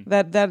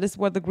 That is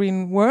what the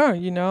Green were,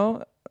 you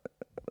know.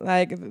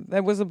 Like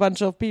there was a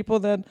bunch of people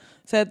that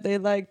said they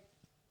like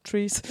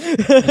trees,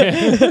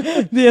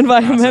 the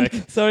environment.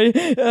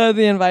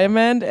 The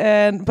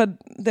environment, but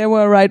there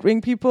were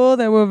right-wing people.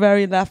 There were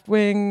very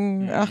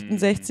left-wing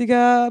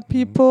 68er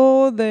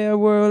people. There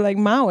were like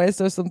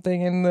Maoists or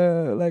something in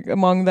the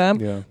among them.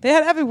 Yeah. They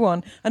had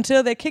everyone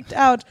until they kicked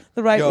out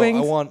the right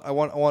wings. I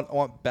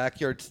want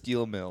backyard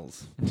steel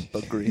mills,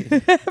 but green.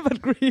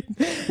 But green.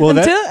 Well,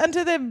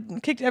 until they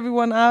kicked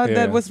everyone out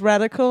that was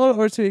radical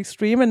or too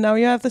extreme, and now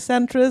you have the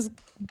centrist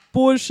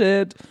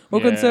bullshit or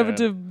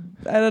conservative.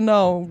 I don't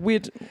know,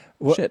 weird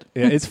shit.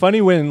 Yeah, it's funny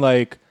when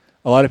like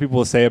a lot of people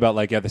will say about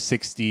like the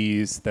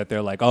 60s that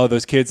they're like, oh,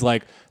 those kids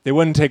like they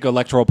wouldn't take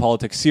electoral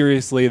politics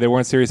seriously. They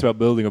weren't serious about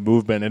building a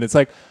movement, and it's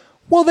like,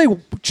 well, they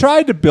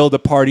tried to build a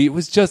party. It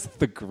was just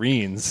the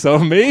Greens, so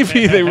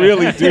maybe they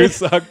really do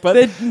suck.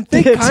 But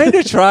they kind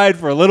of tried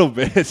for a little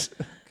bit.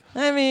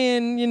 I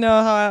mean, you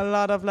know how a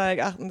lot of like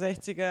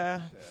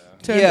 68er.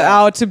 Turned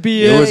out to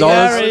be I was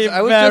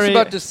just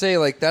about to say,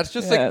 like, that's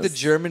just like the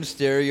German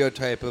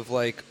stereotype of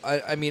like,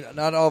 I mean,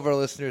 not all of our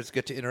listeners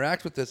get to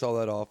interact with this all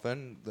that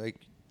often. Like,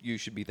 you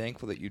should be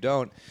thankful that you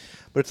don't.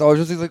 But it's always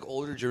just these like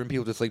older German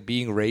people just like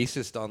being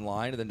racist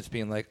online and then just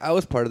being like, I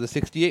was part of the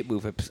 68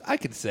 movement. I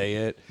can say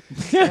it.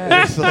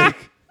 It's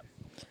like,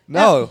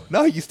 no,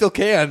 you still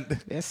can.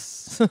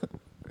 Yes.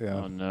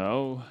 Oh,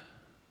 no.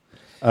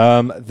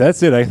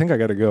 That's it. I think I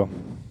got to go.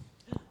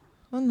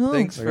 Oh, no.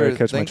 Thanks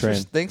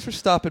for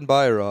stopping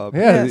by, Rob.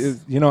 Yeah,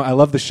 you know, I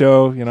love the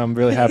show. You know, I'm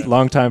really happy.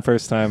 Long time,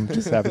 first time.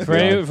 Just happy for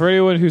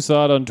anyone who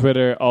saw it on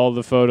Twitter, all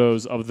the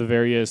photos of the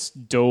various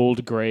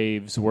doled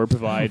graves were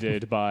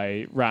provided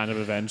by Random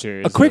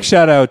Adventures. A quick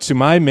shout out to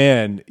my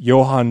man,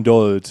 Johann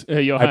Dold.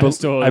 Johann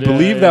Dold. I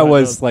believe that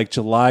was like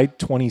July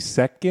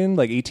 22nd,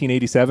 like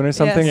 1887 or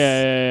something.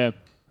 Yeah.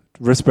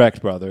 Respect,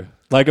 brother.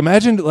 Like,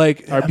 imagine,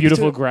 like... Our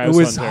beautiful grouse It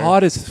was hunter.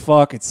 hot as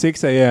fuck at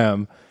 6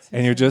 a.m.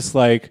 and you're just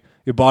like...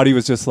 Your body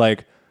was just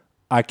like,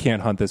 I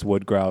can't hunt this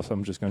wood grouse.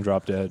 I'm just going to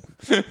drop dead.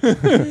 He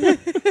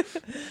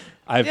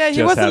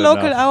was a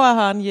local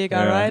Auerhahn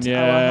Jäger, right?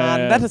 Yeah.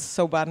 Auerhahn. That is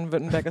so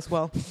Baden-Württemberg as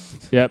well.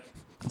 Yep.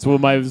 It's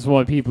what my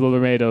people are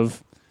made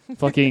of.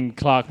 Fucking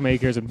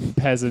clockmakers and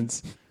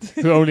peasants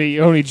who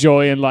only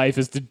joy in life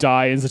is to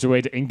die in such a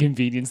way to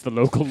inconvenience the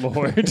local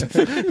lord.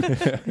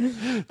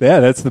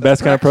 That's the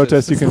best kind of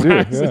protest you can do.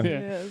 Yeah.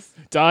 Yes.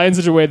 Die in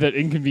such a way that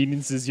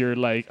inconveniences your,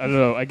 like, I don't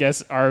know, I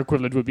guess our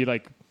equivalent would be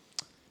like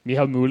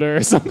Michael Müller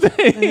or something.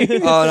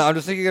 Oh, no, I'm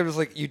just thinking of just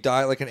like you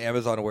die at like an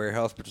Amazon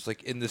warehouse, but just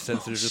like in the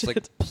sense that it just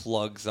like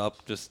plugs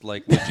up just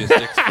like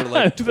logistics for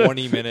like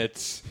 20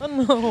 minutes. Oh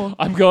no!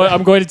 I'm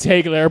going to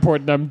Tegel Airport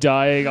and I'm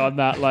dying on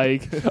that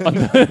like on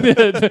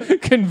the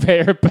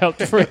conveyor belt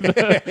for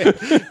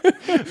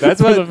the.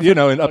 That's what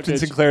in Upton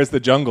Sinclair's The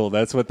Jungle.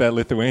 That's what that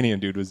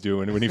Lithuanian dude was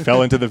doing when he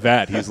fell into the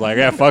vat. He's like,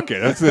 yeah, fuck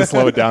it, let's just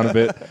slow it down a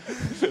bit.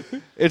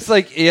 It's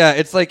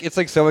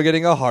like someone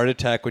getting a heart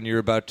attack when you're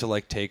about to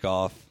like take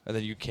off. And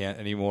then you can't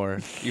anymore,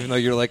 even though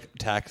you're like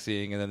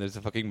taxiing, and then there's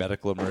a fucking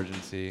medical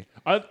emergency.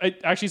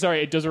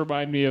 It does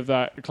remind me of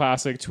that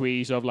classic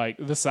tweet of like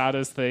the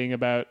saddest thing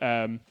about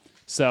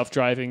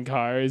self-driving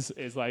cars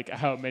is like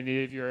how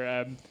many of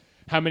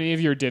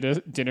your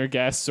dinner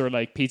guests or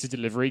like pizza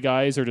delivery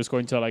guys are just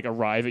going to like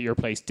arrive at your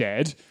place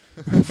dead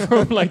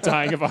from like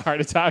dying of a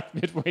heart attack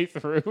midway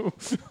through.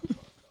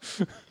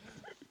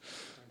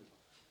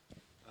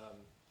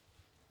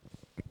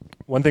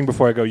 One thing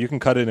before I go, you can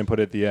cut it and put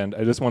it at the end.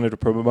 I just wanted to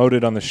promote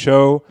it on the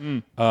show.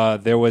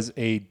 There was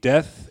a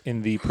death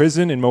in the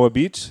prison in Moa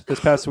Beach this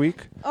past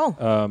week. Oh.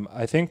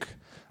 I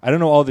don't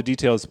know all the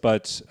details,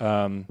 but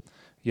a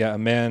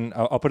man,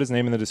 I'll put his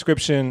name in the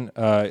description.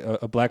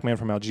 A black man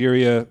from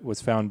Algeria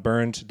was found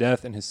burned to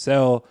death in his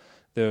cell.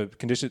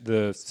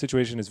 The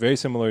situation is very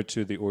similar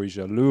to the Ori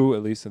Jalou,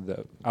 at least in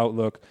the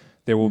outlook.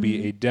 There will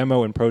be a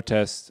demo and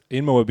protest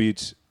in Moa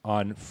Beach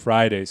on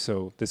Friday,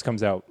 so this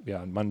comes out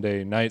on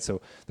Monday night.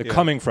 So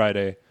coming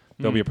Friday,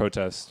 there'll be a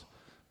protest.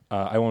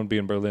 I won't be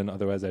in Berlin,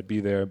 otherwise I'd be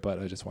there. But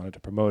I just wanted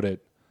to promote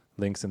it.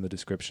 Links in the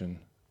description,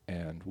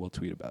 and we'll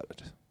tweet about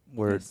it.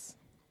 Words.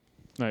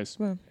 Nice.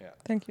 Well,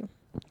 thank you.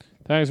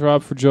 Thanks,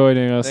 Rob, for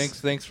joining us.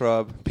 Thanks,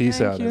 Rob. Peace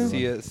Thank out. you.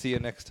 everyone. See you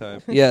next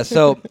time. Yeah.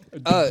 So,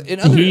 in The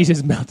other, heat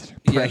has melted her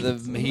yeah,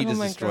 brains. the heat Oh has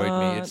my destroyed me.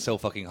 God. It's so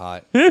fucking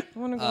hot. I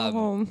want to go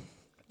home.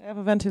 I have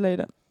a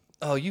ventilator.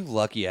 Oh, you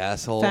lucky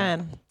asshole.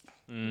 Fan.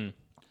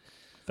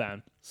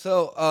 Fan.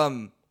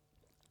 So,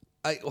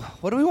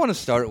 what do we want to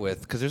start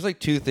with? Because there's like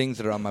two things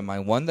that are on my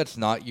mind. One that's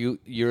not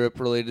Europe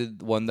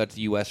related. One that's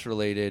US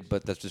related,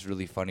 but that's just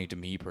really funny to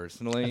me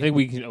personally. I think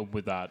we can open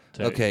with that.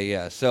 To Okay,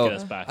 yeah. get So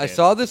us back I in.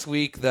 saw this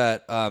week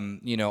that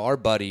our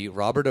buddy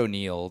Robert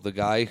O'Neill, the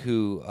guy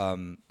who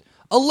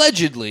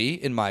allegedly,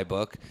 in my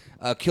book,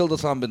 killed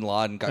Osama bin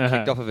Laden, got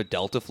kicked off of a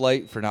Delta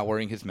flight for not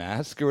wearing his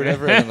mask or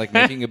whatever, and then, like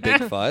making a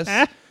big fuss.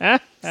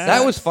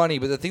 That was funny,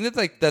 but the thing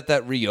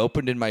that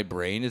reopened in my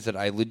brain is that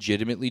I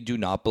legitimately do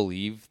not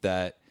believe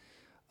that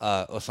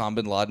Osama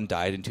bin Laden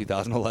died in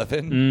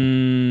 2011,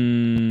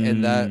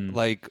 and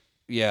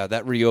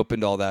that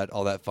reopened all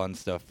that fun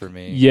stuff for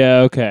me.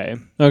 Yeah. Okay.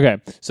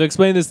 So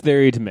explain this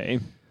theory to me.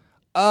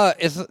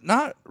 It's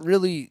not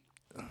really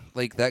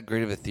like that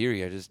great of a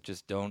theory. I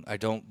just don't. I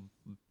don't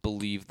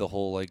believe the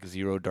whole like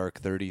 0 Dark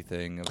 30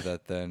 thing of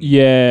that. Then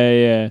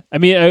Yeah. I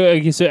mean, I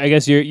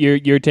guess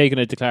you're taking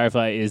it to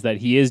clarify is that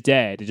he is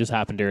dead. It just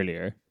happened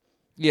earlier.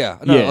 yeah,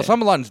 Osama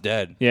bin Laden's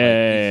dead.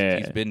 Yeah.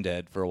 He's been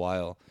dead for a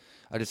while.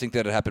 I just think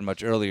that it happened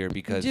much earlier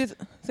because Do you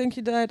think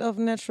he died of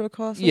natural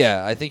causes?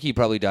 yeah, I think he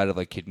probably died of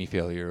like kidney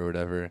failure or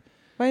whatever.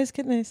 Why his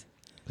kidneys?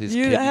 His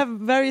You kidney- have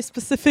very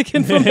specific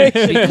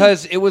information.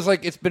 because it was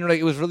like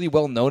it was really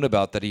well known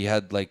about that he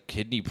had like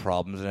kidney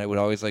problems, and I would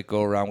always like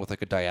go around with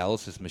like a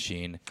dialysis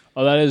machine.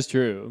 Oh, that is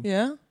true.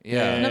 Yeah?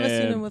 Yeah. I've never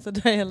seen Yeah. him with a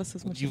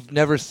dialysis machine. You've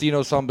never seen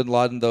Osama bin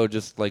Laden though,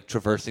 just like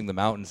traversing the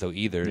mountains though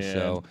either. Yeah.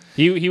 So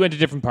he went to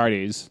different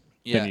parties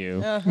Yeah. than you.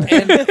 Yeah.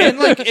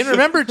 and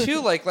remember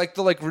too, like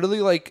the like really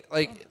like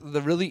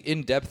the really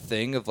in depth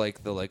thing of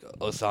like the like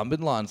Osama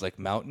bin Laden's like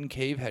mountain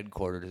cave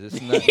headquarters, this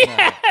and that. And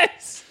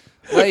that.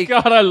 Like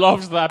God, I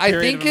loved that I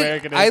period think of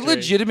American I history.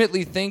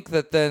 legitimately think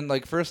that then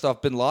like first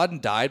off, bin Laden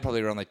died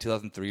probably around like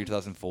 2003 or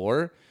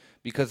 2004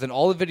 because then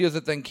all the videos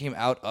that then came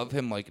out of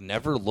him like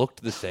never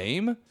looked the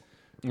same.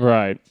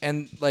 Right.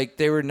 And like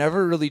they were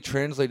never really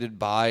translated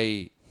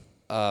by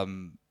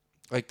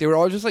like they were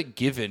all just like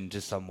given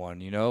to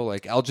someone, you know,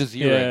 like Al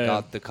Jazeera Yeah.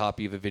 got the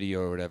copy of a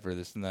video or whatever,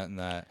 this and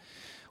that,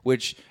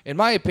 which in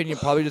my opinion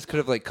probably just could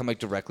have like come like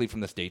directly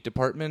from the State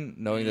Department,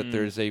 knowing that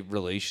there's a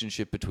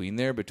relationship between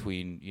the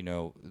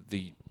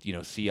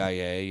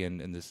CIA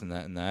and this and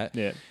that.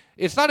 Yeah.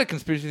 It's not a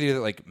conspiracy theory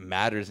that like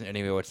matters in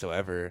any way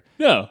whatsoever.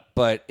 No.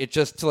 But it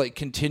just to like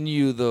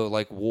continue the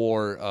like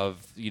war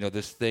of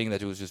this thing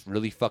that was just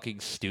really fucking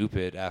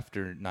stupid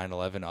after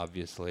 9/11.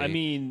 Obviously, I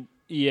mean,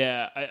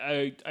 yeah,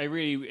 I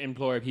really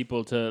implore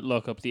people to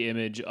look up the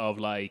image of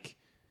like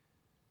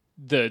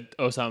the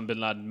Osama bin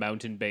Laden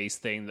mountain base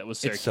thing that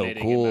was It's so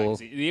circulating. cool. In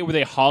magazine. Where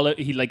he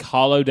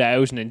hollowed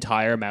out an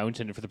entire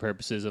mountain for the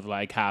purposes of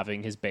like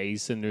having his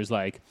base, and there's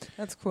like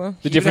That's cool.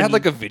 He the even different had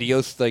like a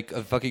video, like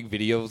a fucking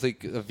video,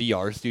 like a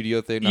VR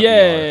studio thing. Not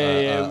Yeah,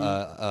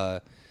 VR, yeah.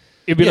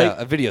 It'd be like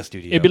a video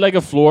studio. it'd be like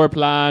a floor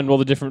plan, all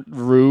the different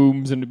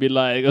rooms, and it'd be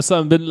like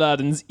Osama bin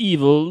Laden's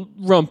evil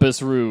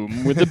rumpus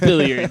room with a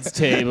billiards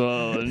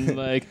table, and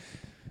like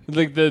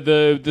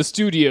the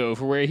studio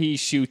for where he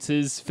shoots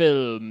his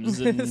films,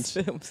 and His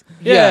films.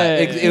 yeah.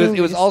 It was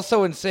Movies.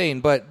 also insane.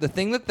 But the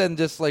thing that then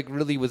just like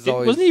really was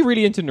always wasn't he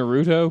really into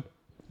Naruto?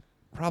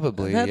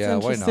 probably That's yeah.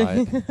 Why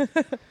interesting.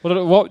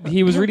 not? What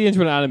he was really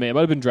into an anime. It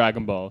might have been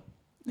Dragon Ball.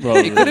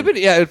 It could have been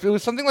It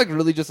was something like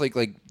really just like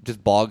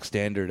just bog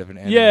standard of an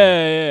anime.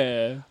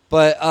 Yeah.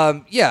 But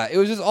it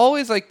was just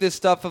always like this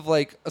stuff of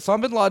like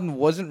Osama bin Laden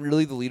wasn't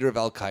really the leader of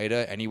Al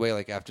Qaeda anyway,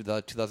 like after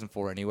the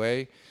 2004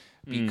 anyway,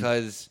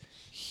 because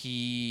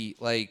he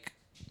like,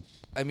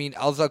 I mean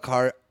Al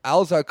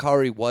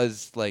Zarqawi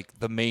was like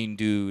the main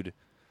dude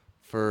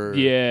for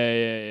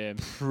Yeah.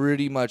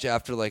 pretty much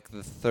after like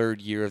the third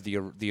year of the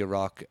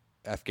Iraq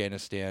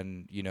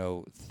Afghanistan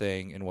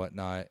thing and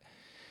whatnot.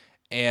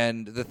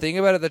 And the thing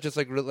about it that just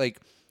like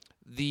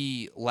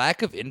the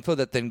lack of info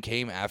that then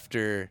came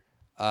after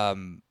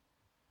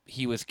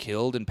he was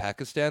killed in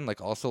Pakistan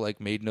like also like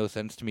made no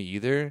sense to me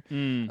either.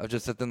 Of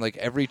just that then like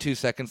every 2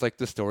 seconds like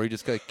the story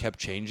just like kept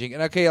changing.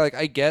 And okay, like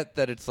I get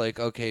that it's like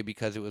okay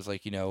because it was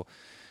like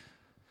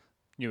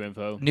New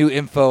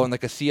info and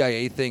like a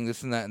CIA thing,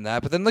 this and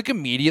that. But then like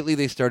immediately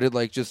they started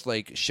like just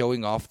like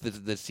showing off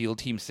the SEAL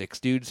Team 6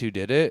 dudes who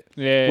did it.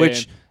 Yeah.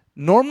 Which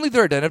normally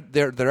their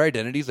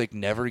identities like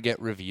never get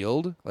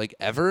revealed like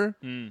ever.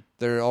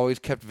 They're always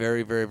kept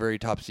very, very, very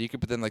top secret.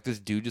 But then like this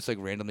dude just like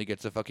randomly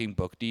gets a fucking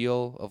book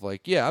deal of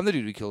like, yeah, I'm the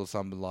dude who killed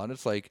Osama bin Laden.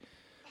 It's like,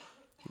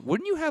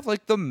 wouldn't you have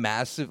like the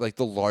massive, like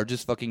the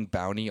largest fucking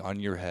bounty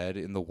on your head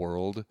in the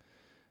world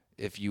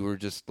if you were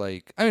just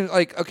like, I mean,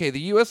 like, okay, the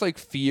U.S. like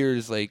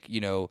fears like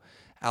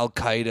Al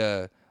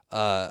Qaeda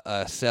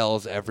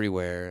cells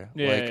everywhere.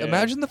 Yeah.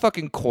 Imagine the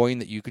fucking coin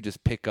that you could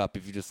just pick up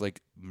if you just like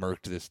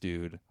murked this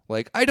dude.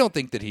 Like, I don't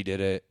think that he did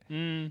it,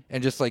 and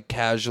just like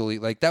casually,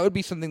 like that would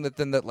be something that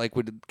then that like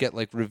would get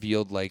like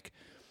revealed like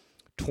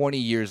 20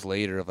 years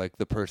later of like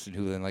the person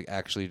who then like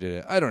actually did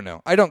it. I don't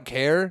know. I don't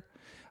care.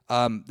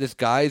 This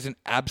guy's an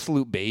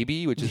absolute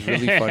baby, which is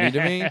really funny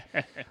to me.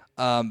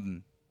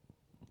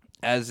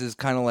 As is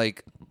kind of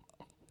like,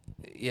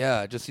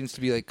 yeah, it just seems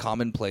to be like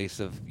commonplace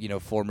of,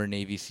 former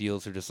Navy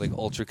SEALs are just like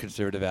ultra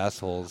conservative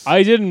assholes.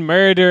 I didn't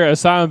murder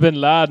Osama bin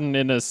Laden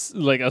in a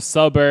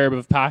suburb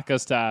of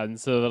Pakistan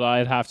so that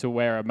I'd have to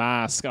wear a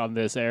mask on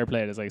this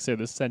airplane. It's like, so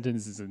this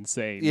sentence is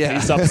insane. Yeah.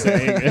 Please stop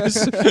saying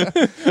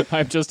it.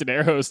 I'm just an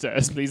air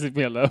hostess. Please leave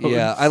me alone.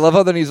 Yeah, I love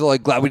how then he's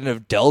like, glad we didn't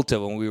have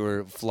Delta when we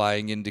were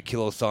flying in to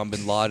kill Osama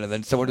bin Laden, and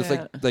then someone just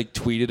like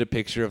tweeted a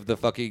picture of the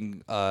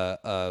fucking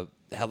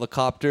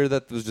helicopter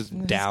that was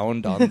just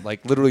downed on,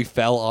 like literally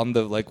fell on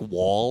the like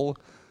wall.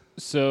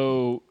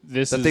 So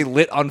they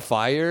lit on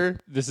fire.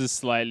 This is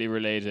slightly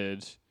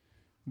related,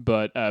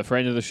 but a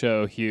friend of the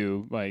show,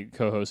 Hugh, my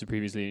co-host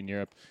previously in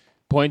Europe,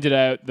 pointed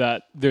out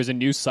that there's a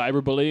new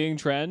cyberbullying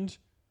trend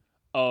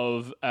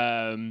of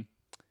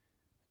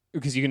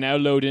because you can now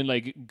load in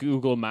like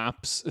Google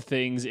Maps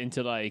things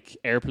into like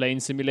airplane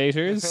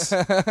simulators.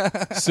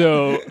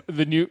 So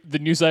the new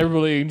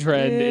cyberbullying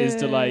trend is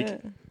to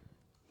like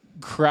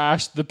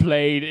crash the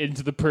plane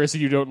into the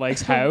person you don't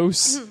like's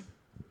house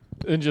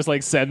and just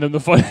like send them the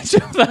footage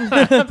of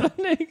that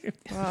happening.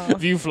 Wow.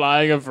 Of you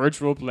flying a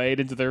virtual plane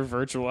into their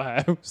virtual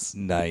house.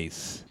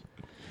 Nice.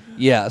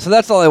 Yeah, so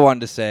that's all I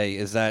wanted to say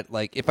is that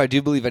like if I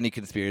do believe any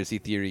conspiracy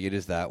theory, it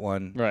is that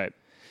one. Right.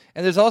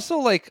 And there's also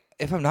like,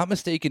 if I'm not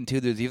mistaken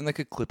too, there's even like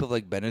a clip of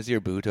like Benazir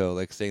Bhutto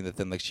like saying that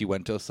then like she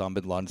went to Osama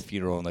bin Laden's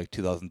funeral in like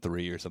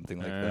 2003 or something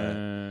like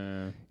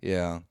that.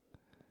 Yeah.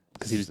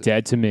 Because he was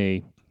dead to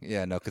me.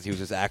 Yeah, no, because he was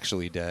just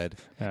actually dead.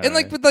 And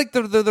like, but like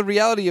the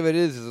reality of it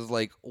is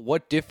like,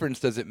 what difference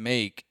does it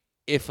make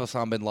if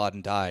Osama bin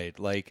Laden died?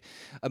 Like,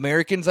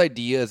 Americans'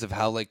 ideas of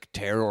how like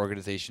terror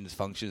organizations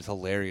function is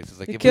hilarious. It's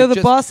like you kill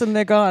the boss and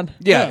they're gone.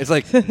 Yeah, it's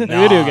like a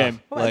video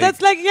game. Like, that's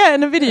like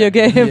in a video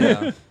game.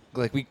 Yeah,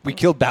 like we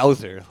killed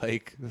Bowser.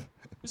 Like,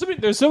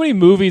 there's so many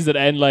movies that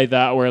end like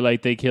that where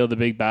like they kill the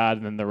big bad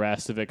and then the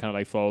rest of it kind of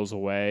like falls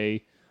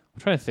away. I'm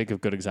trying to think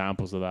of good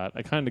examples of that.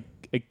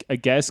 I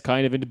guess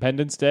kind of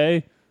Independence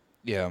Day.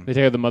 Yeah. They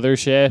take out the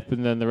mothership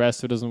and then the rest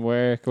of it doesn't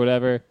work or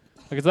whatever.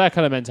 Like it's that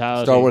kind of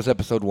mentality. Star Wars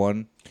Episode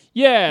 1.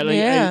 Yeah,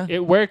 like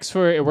it works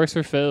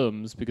for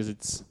films because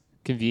it's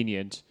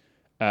convenient.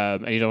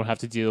 And you don't have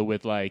to deal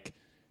with like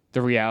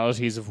the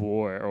realities of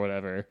war or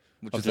whatever.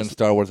 Which is in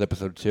Star Wars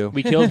Episode 2.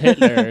 We killed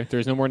Hitler.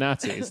 There's no more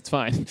Nazis. It's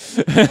fine.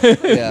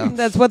 Yeah.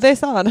 That's what they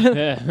thought.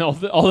 Yeah,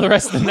 all the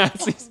rest of the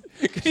Nazis.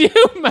 Could you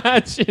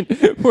imagine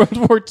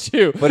World War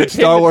II? But it's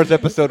Star Wars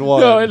Episode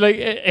 1. No, like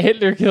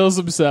Hitler kills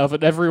himself,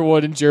 and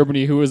everyone in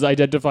Germany who was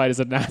identified as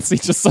a Nazi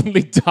just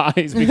suddenly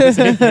dies because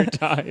Hitler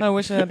died. I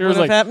wish that would was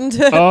have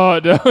happened. Oh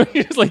no!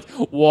 You just like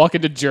walk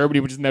into Germany,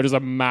 which is now just a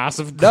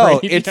massive. No,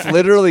 graveyard.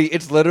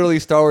 it's literally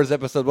Star Wars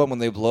Episode 1 when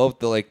they blow up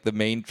the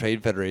main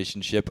Trade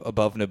Federation ship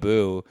above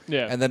Naboo.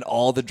 Yeah. And then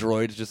all the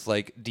droids just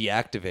like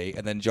deactivate,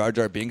 and then Jar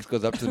Jar Binks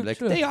goes up to them like,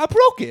 they are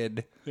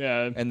broken.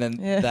 Yeah. And then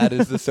that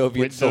is the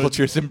Soviet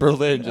soldiers in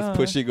Berlin just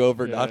pushing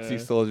over Yeah. Nazi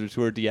soldiers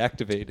who are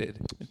deactivated.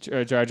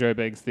 Jar Jar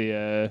Binks,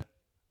 the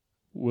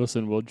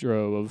Wilson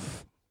Woodrow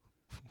of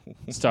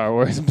Star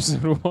Wars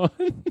Episode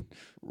 1.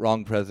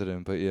 Wrong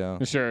president, but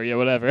yeah. Sure, yeah,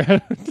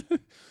 whatever.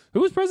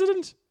 Who was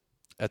president?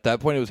 At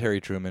that point, it was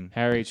Harry Truman.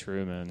 Harry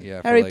Truman.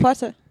 Yeah, Harry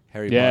Potter.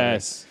 Harry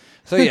Yes. Potter.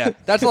 So yeah,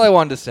 that's all I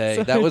wanted to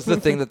say. That was the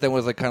thing that then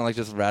was like kind of like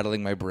just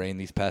rattling my brain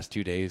these past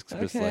 2 days. Cause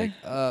it's like,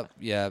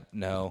 yeah,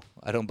 no,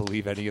 I don't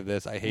believe any of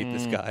this. I hate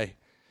this guy.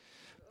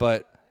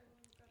 But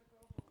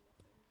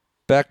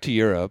back to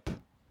Europe.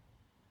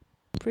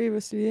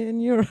 Previously in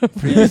Europe.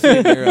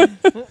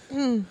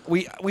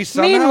 We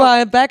somehow,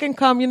 Meanwhile, back in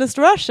communist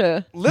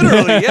Russia.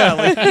 literally, yeah,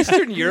 like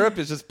Eastern Europe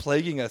is just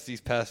plaguing us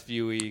these past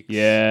few weeks.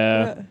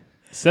 Yeah.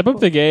 Step up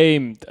the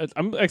game.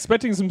 I'm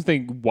expecting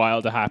something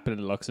wild to happen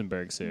in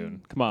Luxembourg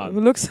soon. Come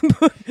on.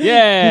 Luxembourg.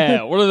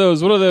 Yeah, one of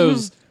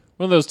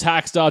those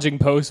tax dodging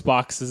post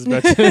boxes,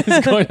 but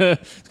it's going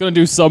to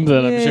do something.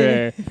 I'm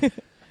sure.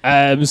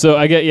 So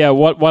I get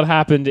what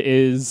happened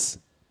is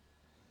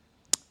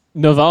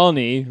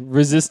Navalny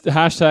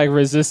hashtag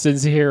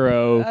resistance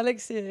hero.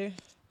 Alexei.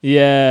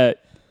 Yeah,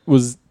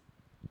 is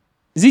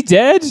he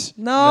dead?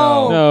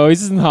 No.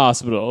 He's in the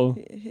hospital.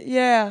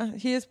 Yeah,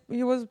 he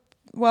was.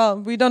 Well,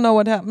 we don't know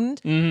what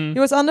happened. Mm-hmm. He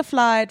was on a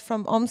flight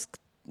from Omsk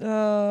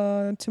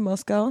to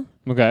Moscow.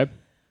 Okay.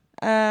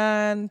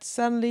 And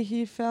suddenly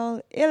he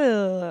fell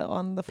ill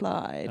on the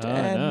flight.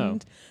 Oh,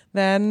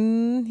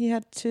 then he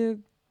had to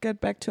get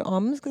back to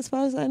Omsk, as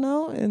far as I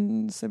know,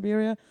 in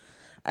Siberia.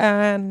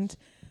 And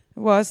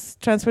was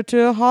transferred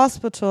to a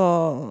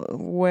hospital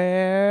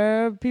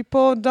where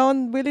people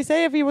don't really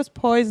say if he was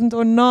poisoned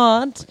or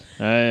not.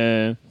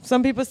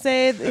 Some people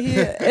say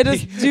it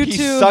is due he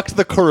to... sucked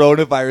the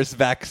coronavirus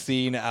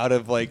vaccine out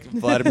of like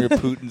Vladimir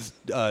Putin's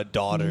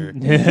daughter.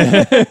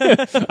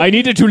 I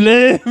needed to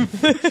live.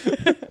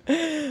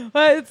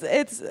 Well,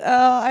 it's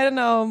I don't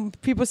know.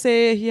 People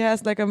say he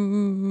has like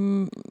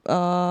something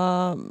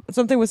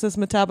with his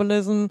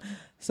metabolism,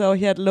 so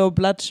he had low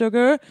blood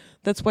sugar.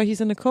 that's why he's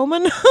in a coma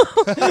now.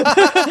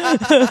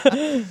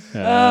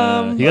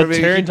 He got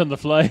turned on the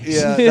flight.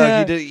 Yeah,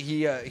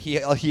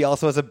 Yeah. No, he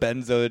also has a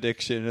benzo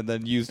addiction and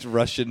then used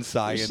Russian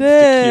science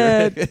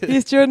to cure Shit. it.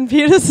 He's Jordan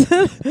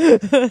Peterson.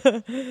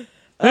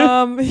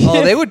 Oh,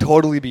 they would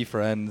totally be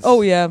friends.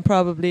 Oh yeah,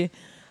 probably.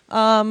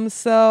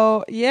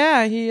 So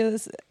yeah, he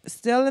is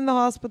still in the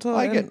hospital.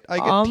 I get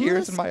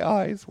tears in my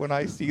eyes when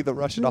I see the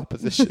Russian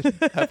opposition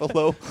have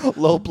a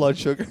low blood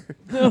sugar.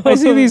 I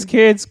see these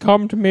kids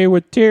come to me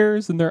with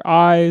tears in their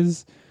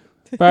eyes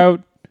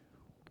about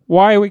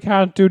why we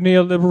can't do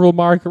neoliberal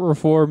market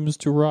reforms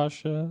to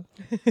Russia.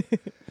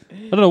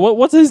 I don't know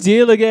what's his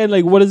deal again.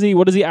 Like, what does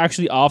he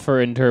actually offer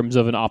in terms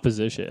of an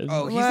opposition?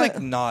 Oh, he's Well,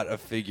 like not a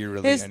figure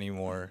really his-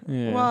 anymore.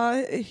 Yeah.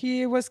 Well,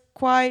 he was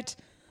quite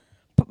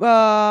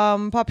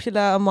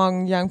popular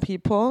among young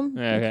people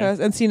Yeah,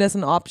 okay. and seen as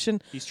an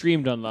option. He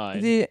streamed online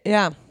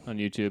on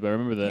YouTube. I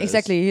remember that.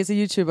 Exactly. He's a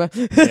YouTuber.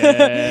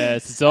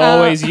 Yes, it's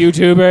always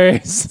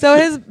YouTubers. So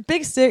his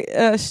big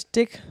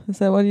shtick, is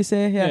that what you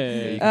say? Yeah, Yeah.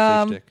 Yeah, you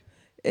can say shtick.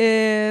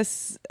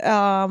 Is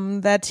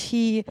that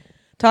he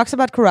talks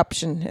about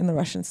corruption in the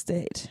Russian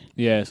state.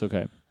 Yes,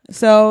 okay.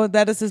 So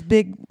that is his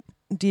big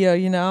deal,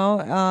 you know.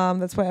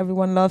 That's why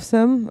everyone loves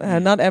him.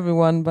 Not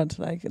everyone, but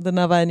like the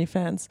Navalny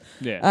fans.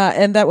 Yeah.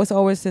 And that was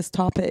always his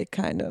topic,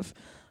 kind of.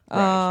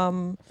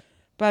 Right.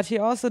 But he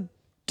also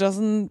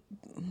doesn't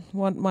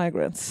want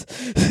migrants.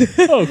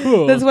 Oh,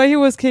 cool. That's why he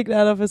was kicked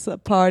out of his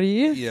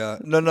party. Yeah.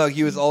 No.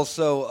 He was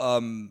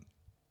also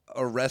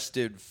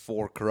arrested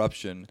for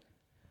corruption.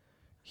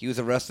 He was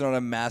arrested on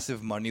a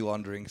massive money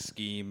laundering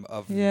scheme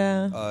of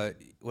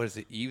what is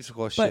it, Yves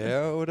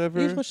Rocher or whatever?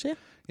 Yves Rocher?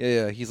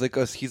 Yeah. He's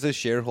a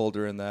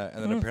shareholder in that,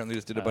 and then apparently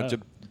just did a bunch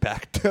of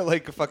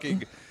like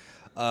fucking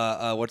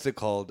what's it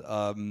called?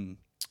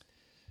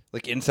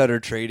 Like insider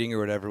trading or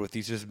whatever with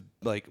these just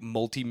like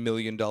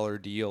multi-million-dollar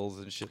deals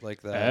and shit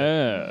like that.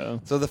 Oh.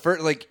 So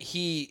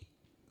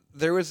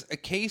there was a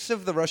case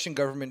of the Russian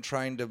government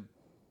trying to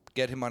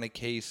get him on a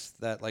case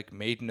that like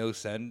made no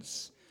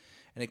sense,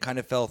 and it kind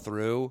of fell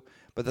through.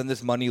 But then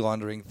this money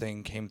laundering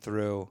thing came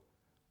through,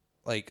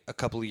 like a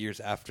couple of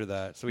years after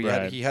that. So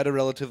he had a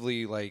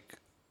relatively like,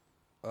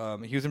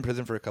 he was in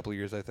prison for a couple of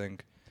years, I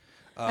think.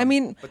 I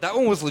mean, but that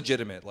one was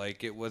legitimate.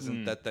 Like it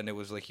wasn't that. Then it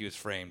was like he was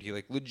framed. He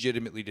like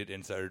legitimately did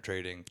insider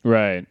trading.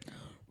 Right.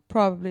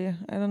 probably.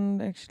 I don't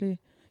actually.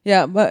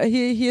 Yeah, but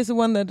he is the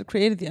one that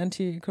created the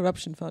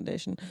Anti-Corruption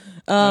Foundation.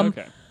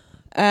 Okay.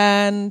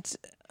 And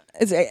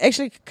it's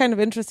actually kind of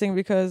interesting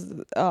because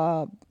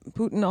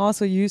Putin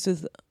also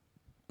uses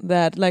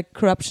that, like,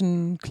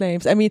 corruption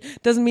claims. I mean,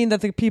 doesn't mean that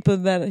the people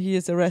that he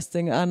is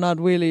arresting are not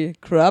really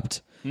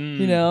corrupt,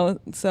 you know.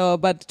 So,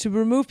 but to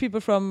remove people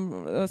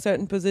from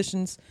certain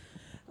positions,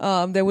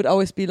 there would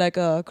always be like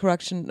a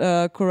corruption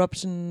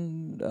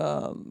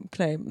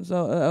claim,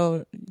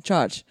 so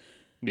charge.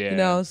 Yeah. You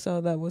know,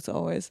 so that was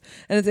always,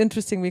 and it's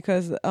interesting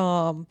because,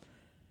 well,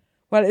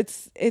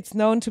 it's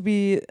known to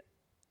be.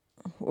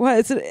 Well,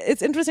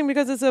 it's interesting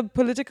because it's a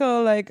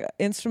political like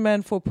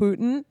instrument for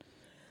Putin,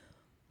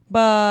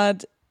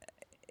 but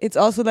it's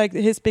also like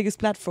his biggest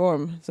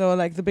platform. So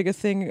like the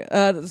biggest thing.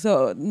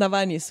 So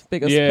Navalny's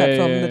biggest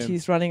platform that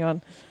he's running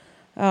on.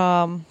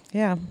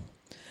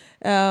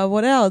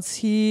 What else?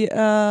 He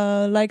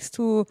likes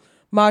to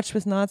march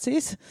with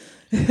Nazis.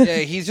 Yeah,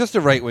 he's just a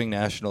right-wing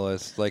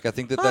nationalist. Like, I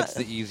think that's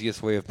the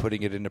easiest way of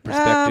putting it into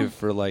perspective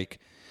for like.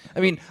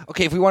 I mean,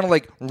 okay, if we want to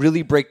like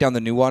really break down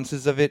the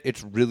nuances of it,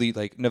 it's really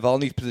like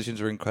Navalny's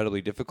positions are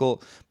incredibly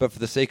difficult. But for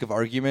the sake of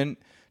argument,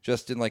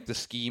 just in like the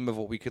scheme of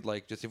what we could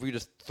like, just if we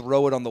just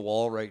throw it on the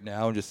wall right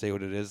now and just say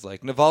what it is,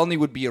 like Navalny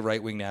would be a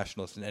right-wing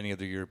nationalist in any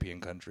other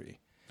European country.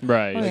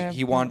 Right. Oh, Like, yeah.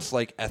 he wants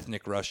like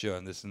ethnic Russia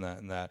and this and that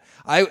and that.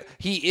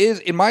 He is,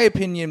 in my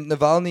opinion,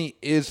 Navalny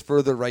is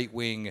further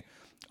right-wing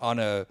on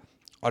a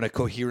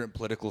coherent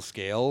political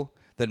scale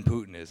than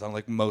Putin is on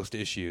like most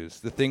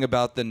issues. The thing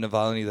about the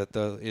Navalny that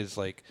is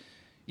like,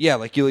 yeah,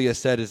 like Yulia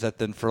said, is that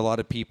then for a lot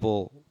of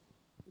people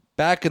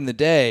back in the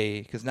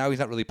day, because now he's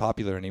not really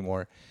popular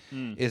anymore,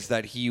 is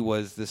that he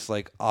was this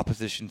like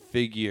opposition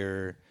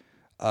figure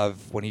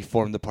of when he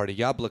formed the party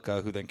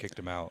Yabloko, who then kicked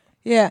him out.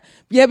 Yeah,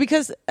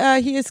 because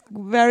he is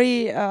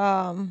very he.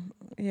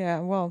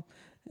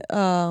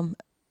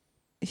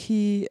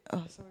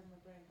 Oh, sorry.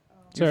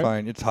 You're Sorry.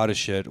 fine. It's hot as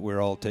shit. We're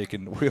all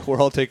taking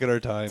our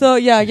time. So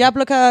yeah,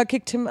 Yabloko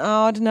kicked him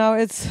out. Now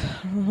it's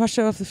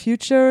Russia of the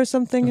future or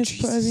something. It's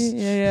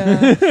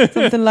probably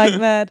something like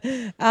that.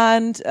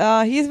 And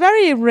he's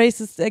very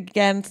racist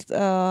against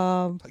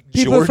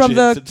people from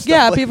Georgians and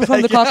stuff like people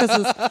from the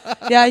Caucasus.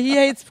 Yeah, he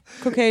hates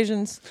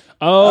Caucasians.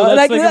 Oh, that's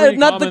like, like a really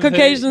not the common thing.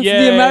 Caucasians,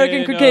 the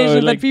American Caucasians,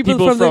 but like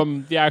people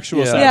from the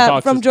actual South yeah,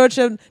 Caucasus. from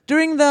Georgia.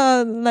 During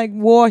the like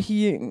war,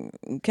 he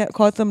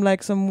called them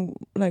like some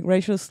like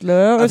racial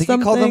slur or I think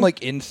something. he called them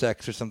like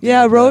insects or something.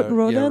 Yeah, like that.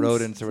 rodents. Yeah,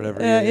 rodents or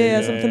whatever.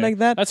 Yeah, something like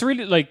that. That's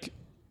really like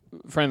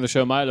friend of the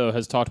show Milo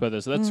has talked about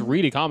this. That's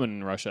really common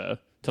in Russia.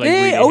 to like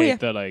really hate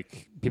the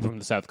like people from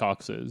the South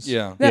Caucasus.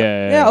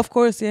 Yeah, of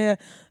course, yeah.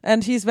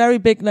 And he's very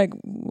big, like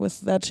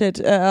with that shit.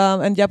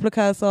 And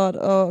Jablonka thought,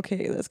 oh,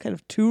 okay, that's kind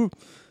of too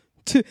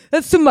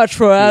that's too much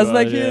for us.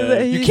 Like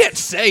you can't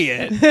say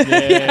it.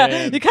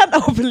 You can't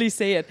openly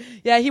say it.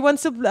 Yeah, he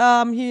wants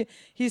to.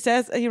 He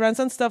says he runs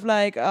on stuff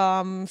like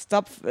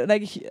stop.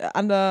 Like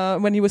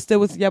when he was still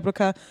with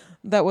Jablonka,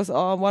 that was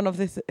one of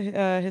his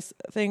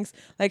things.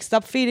 Like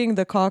stop feeding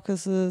the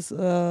Caucasus.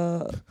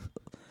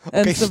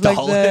 And stuff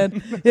Stalin.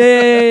 like that.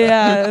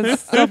 Yeah,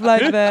 stuff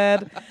like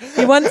that.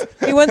 He wants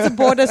the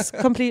borders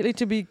completely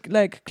to be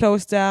like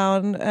closed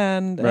down,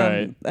 and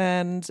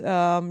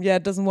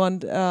doesn't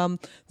want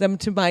them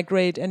to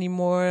migrate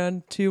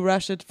anymore to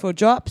Russia for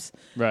jobs.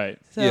 Right.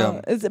 So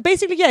it's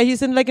basically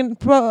he's in like a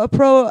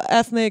pro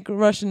ethnic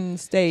Russian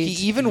state.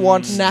 He even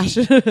wants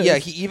national.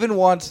 he even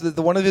wants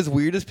the one of his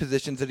weirdest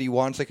positions that he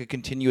wants like a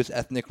continuous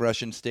ethnic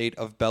Russian state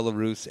of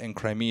Belarus and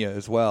Crimea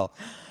as well.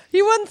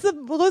 He wants the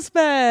Rus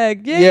back.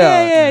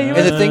 Yeah. And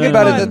the thing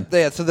about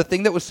it, so the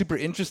thing that was super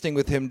interesting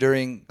with him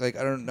during, like,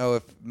 I don't know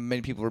if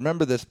many people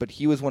remember this, but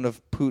he was one of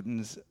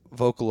Putin's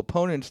vocal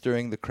opponents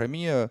during the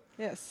Crimea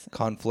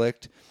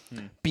conflict,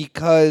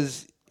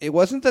 because it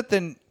wasn't that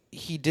then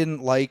he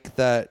didn't like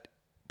that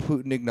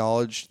Putin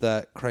acknowledged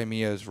that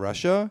Crimea is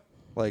Russia,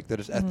 like that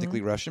it's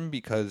ethnically Russian,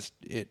 because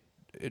it,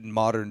 in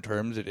modern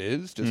terms, it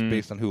is, just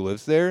based on who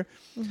lives there.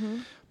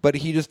 But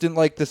he just didn't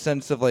like the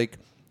sense of, like,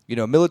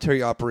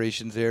 military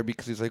operations there,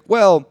 because he's like,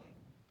 well,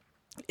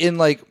 in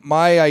like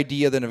my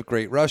idea then of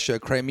Great Russia,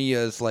 Crimea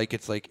is like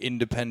it's like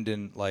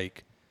independent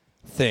like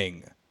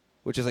thing,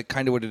 which is like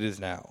kind of what it is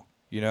now,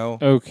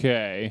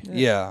 Okay.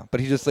 Yeah,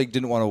 but he just like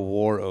didn't want a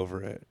war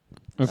over it.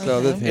 Okay.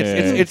 So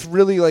it's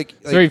really like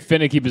it's a very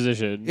finicky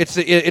position.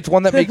 It's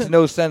one that makes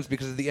no sense,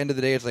 because at the end of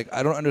the day, it's like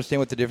I don't understand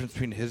what the difference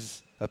between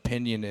his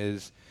opinion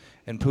is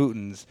and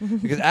Putin's,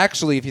 because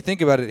actually, if you think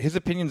about it, his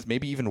opinion's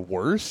maybe even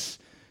worse.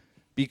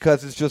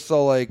 Because it's just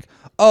so like,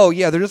 oh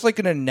yeah, they're just like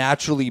going to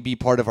naturally be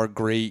part of our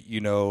great,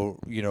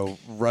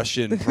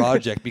 Russian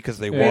project because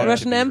they want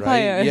Russian to be,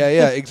 Empire. Right?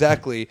 Yeah,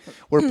 exactly.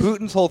 Where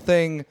Putin's whole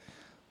thing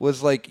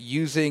was like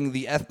using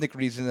the ethnic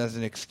reason as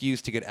an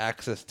excuse to get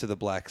access to the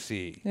Black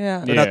Sea.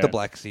 Yeah, or not the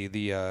Black Sea.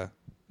 The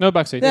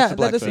Black Sea. Yeah, the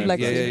Black that is Sea. the Black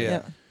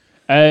Sea.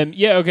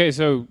 Yeah. Okay.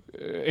 So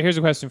here's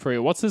a question for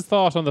you. What's his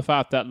thought on the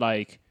fact that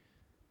like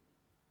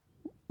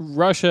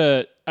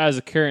Russia, as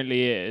it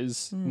currently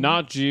is,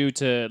 not due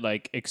to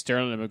like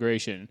external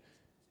immigration,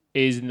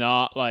 is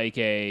not like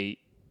a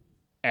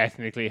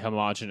ethnically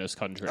homogenous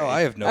country? Oh,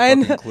 I have no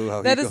fucking clue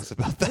how he goes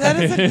about that. That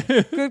is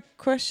a good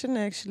question,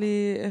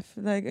 actually. If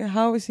like,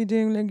 how is he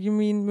doing? Like, you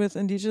mean with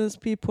indigenous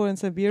people in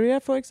Siberia,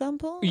 for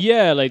example?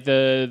 Yeah, like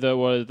the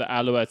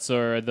Alouettes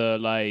or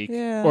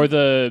the or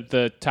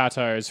the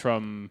Tatars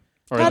from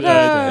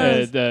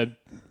the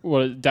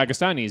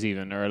Dagestanis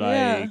even, or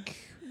like.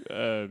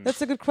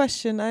 That's a good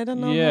question. I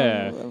don't know.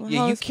 Yeah,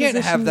 how you can't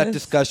have that is.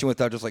 discussion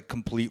without just like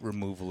complete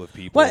removal of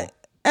people. What?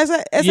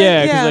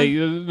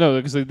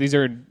 Because these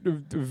are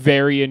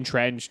very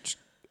entrenched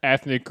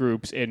ethnic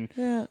groups in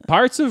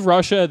parts of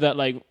Russia that,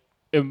 like,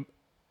 in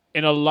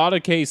a lot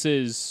of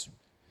cases,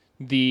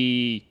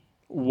 the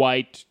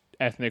white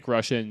ethnic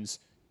Russians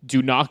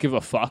do not give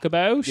a fuck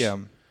about. Yeah.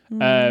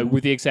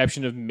 With the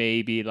exception of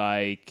maybe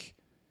like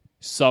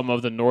some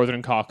of the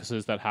northern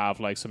Caucasus that have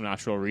like some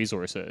natural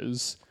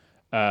resources.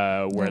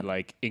 Where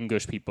like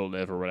English people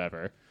live or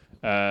whatever,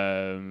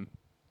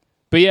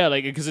 but yeah,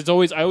 like because I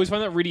always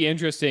find that really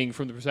interesting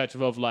from the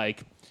perspective of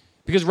like,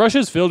 because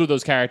Russia's filled with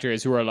those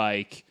characters who are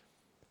like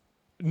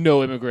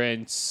no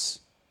immigrants,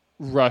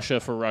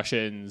 Russia for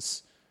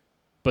Russians,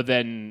 but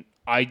then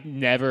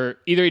either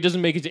it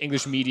doesn't make it to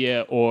English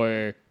media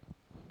or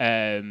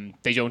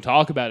they don't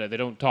talk about it. They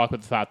don't talk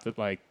about the fact that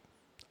like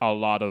a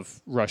lot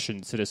of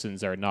Russian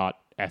citizens are not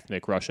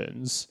ethnic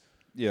Russians.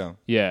 Yeah.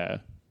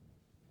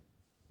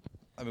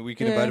 I mean, we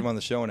can invite him on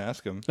the show and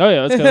ask him. Oh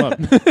yeah, let's get him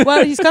on.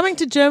 Well, he's coming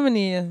to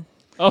Germany.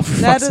 Oh, for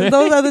fuck's sake.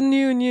 Those are the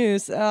new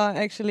news,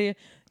 actually.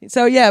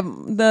 So yeah,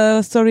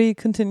 the story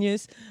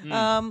continues.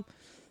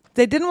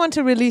 They didn't want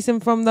to release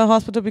him from the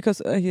hospital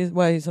because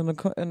he's in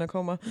a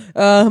coma.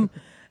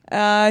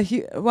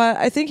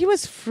 I think he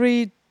was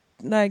free,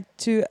 like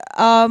to.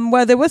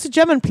 There was a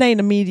German plane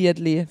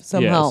immediately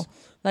somehow. Yes.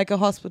 Like a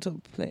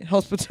hospital plane.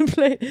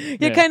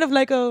 Yeah, kind of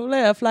like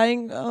a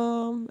flying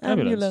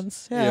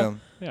ambulance. Yeah.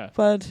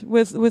 But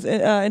with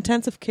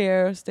intensive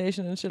care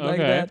station and shit like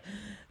that.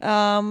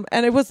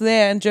 And it was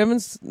there, and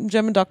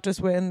German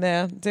doctors were in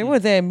there. They were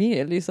there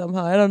immediately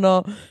somehow. I don't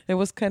know. It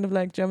was kind of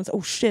like Germans.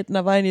 Oh shit,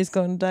 Navalny's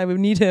going to die. We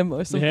need him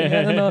or something.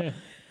 I don't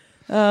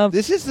know.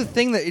 This is the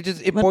thing that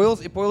it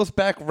boils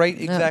back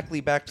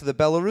exactly back to the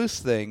Belarus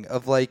thing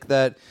of like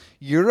that.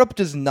 Europe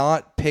does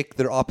not pick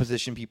their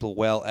opposition people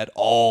well at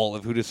all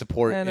of who to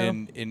support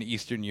in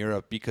Eastern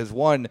Europe, because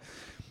one,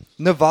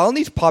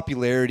 Navalny's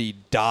popularity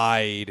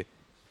died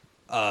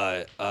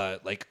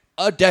like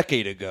a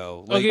decade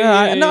ago. Like,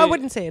 no, I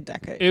wouldn't say a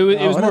decade. It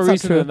was more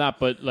recent than that,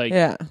 but like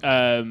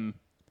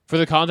for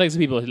the context of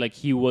people, like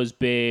he was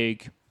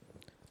big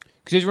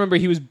Because remember,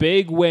 he was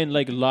big when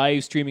like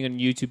live streaming on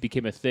YouTube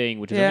became a thing,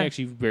 which is only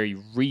actually very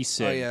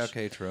recent. Oh yeah,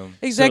 okay, true.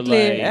 Exactly,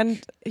 So, like,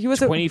 and he was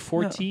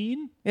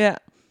 2014. Yeah.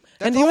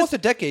 That's and he almost a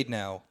decade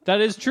now.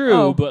 That is true,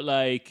 Oh. but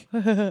like,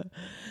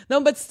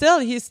 No, but still,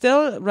 he's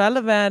still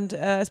relevant,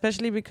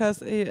 especially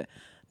because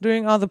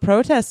during all the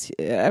protests,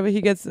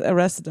 he gets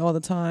arrested all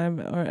the time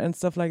and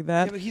stuff like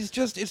that. Yeah, but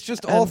it's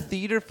just all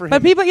theater for him.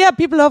 But people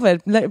love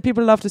it. Like,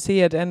 people love to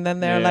see it, and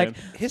then they're like,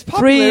 his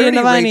free popularity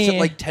rate's Navalny. at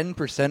like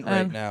 10%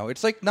 right now.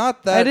 It's like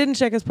not that. I didn't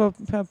check his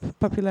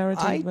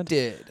popularity. I but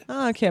did.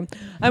 Oh, okay.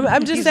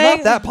 I'm just He's saying.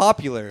 not that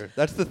popular.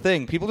 That's the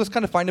thing. People just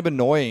kind of find him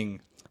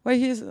annoying. Well,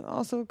 he's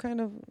also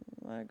kind of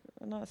like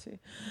a Nazi.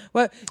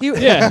 Well, you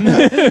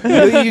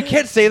You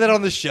can't say that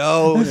on the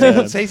show.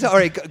 Say so. All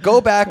right, go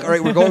back. All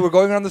right, we're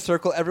going around the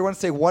circle. Everyone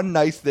say one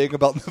nice thing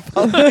about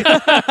Navalny.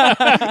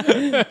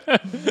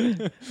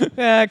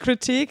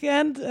 critique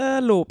and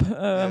lob.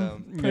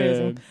 Praise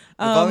him.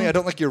 Navalny, I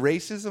don't like your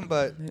racism,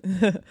 but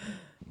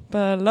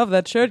But I love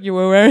that shirt you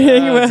were wearing.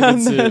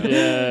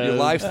 your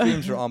live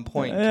streams are on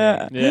point.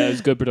 Yeah. yeah,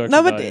 it's good production.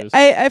 No, but values.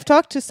 I've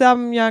talked to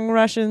some young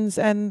Russians,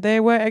 and they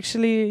were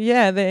actually,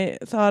 they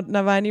thought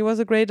Navalny was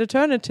a great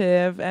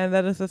alternative, and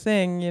that is the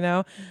thing,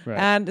 Right.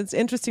 And it's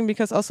interesting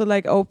because also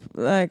like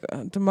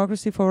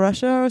Democracy for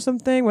Russia or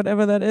something,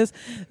 whatever that is,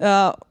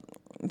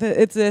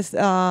 it's this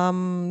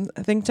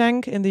think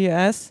tank in the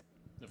US.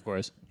 Of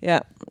course.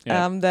 Yeah.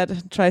 Yeah.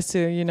 That tries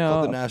to,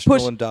 Called the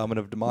National Endowment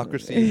of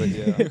Democracy, but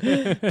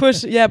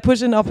yeah.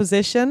 push in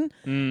opposition.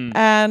 Mm.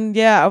 And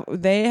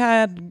they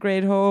had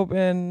great hope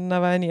in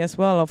Navalny as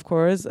well, of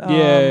course.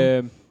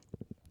 And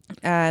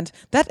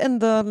that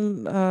and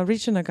the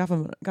regional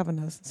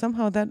governors.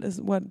 Somehow that is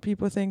what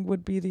people think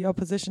would be the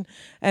opposition.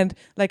 And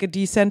like a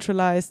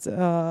decentralized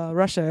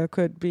Russia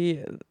could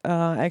be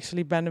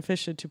actually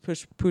beneficial to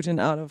push Putin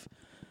out of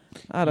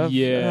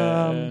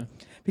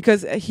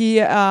because he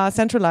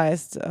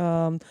centralized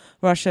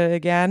Russia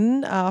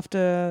again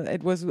after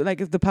it was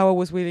like the power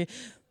was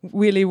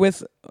really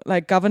with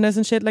like governors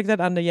and shit like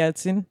that under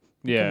Yeltsin.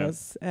 Yeah.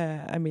 Because,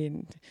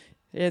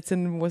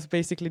 Yeltsin was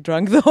basically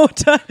drunk the whole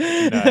time.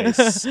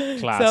 Nice.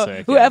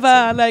 Classic. So whoever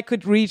Yeltsin.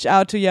 could reach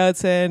out to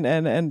Yeltsin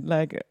and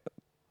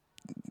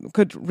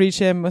could reach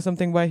him or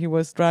something while he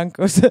was drunk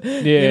or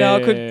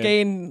could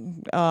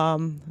gain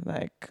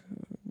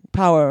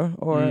power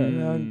or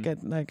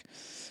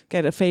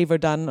get a favor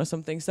done or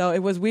something. So it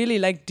was really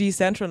like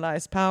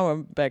decentralized power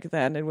back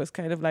then. It was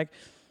kind of like,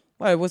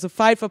 it was a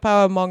fight for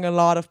power among a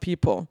lot of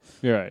people.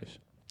 You're right.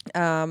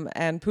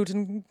 And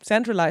Putin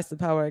centralized the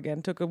power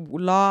again, took a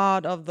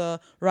lot of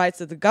the rights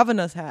that the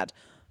governors had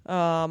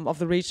of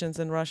the regions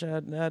in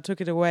Russia,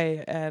 took it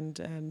away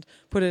and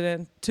put it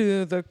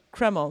into the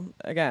Kremlin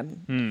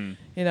again.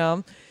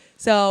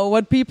 So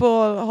what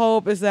people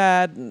hope is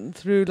that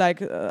through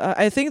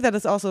I think that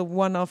is also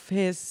one of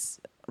his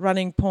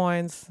running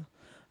points,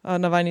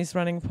 Navalny's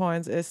running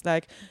points is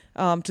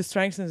to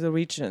strengthen the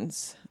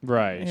regions.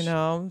 Right.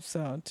 So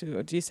to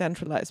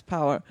decentralize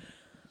power.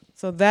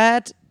 So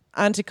that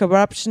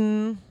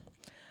anti-corruption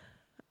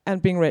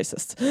and being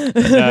racist.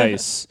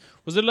 Nice.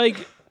 Was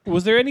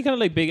there any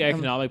kind of big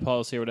economic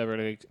policy or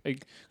whatever?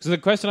 So the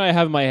question I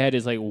have in my head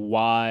is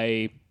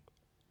why?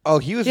 Oh,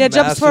 he was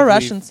jobs for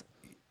Russians.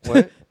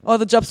 What? Or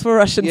the jobs for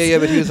Russians. Yeah,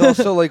 but he was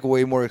also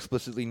way more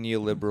explicitly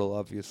neoliberal,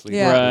 obviously.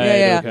 Yeah,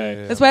 right,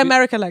 okay. That's why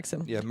America likes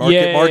him. Yeah,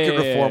 market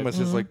reform was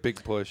his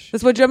big push.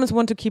 That's why Germans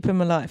want to keep him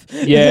alive.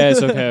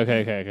 Yes,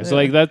 okay.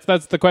 So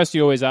that's the question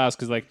you always ask,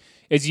 because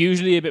it's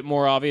usually a bit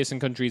more obvious in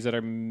countries that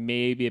are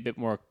maybe a bit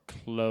more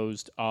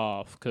closed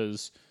off,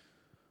 because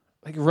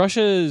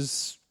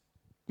Russia's,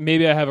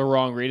 maybe I have a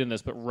wrong read on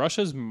this, but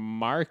Russia's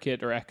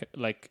market or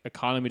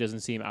economy doesn't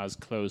seem as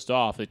closed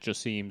off. It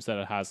just seems that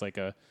it has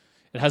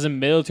a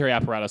military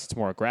apparatus that's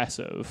more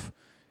aggressive,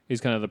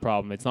 is kind of the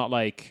problem. It's not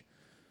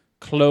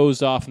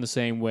closed off in the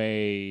same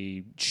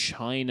way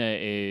China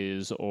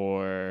is,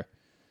 or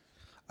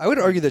I would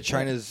argue that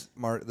China's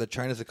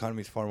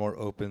economy is far more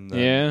open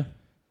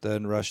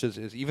than Russia's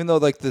is. Even though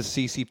the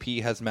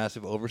CCP has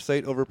massive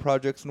oversight over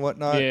projects and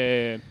whatnot.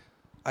 Yeah.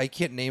 I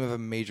can't name of a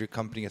major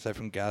company aside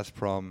from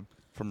Gazprom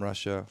from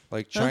Russia.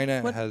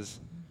 China has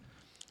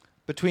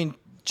between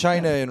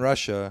China and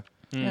Russia.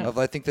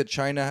 I think that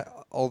China,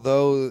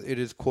 although it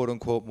is quote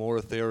unquote more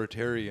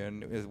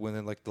authoritarian, is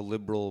within the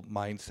liberal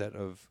mindset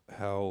of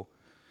how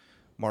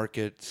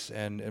markets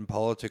and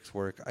politics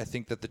work. I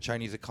think that the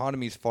Chinese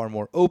economy is far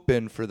more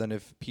open than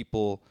if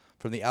people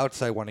from the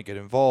outside want to get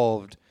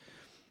involved.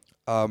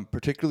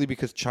 Particularly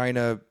because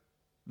China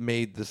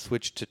made the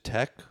switch to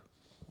tech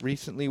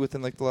recently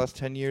within the last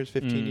 10 years,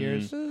 15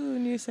 years.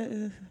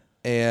 Ooh,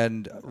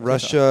 and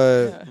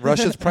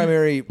Russia's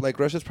primary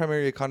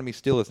economy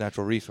still is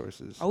natural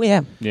resources. Oh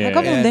yeah. Yeah. How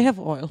come they have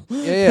oil?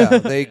 Yeah.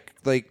 They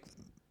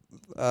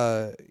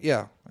I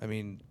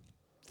mean,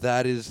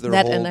 that is their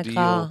that whole and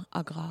deal.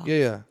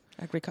 Yeah.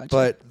 Agriculture.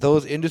 But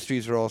those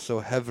industries are also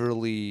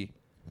heavily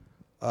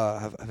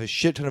have a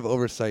shit ton of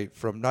oversight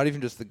from not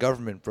even just the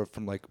government, but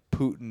from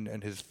Putin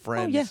and his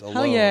friends alone.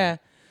 Hell yeah.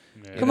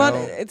 Come on,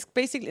 it's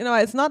basically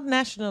it's not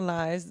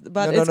nationalized,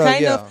 but No, it's no,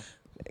 kind yeah. of.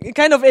 It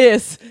kind of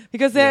is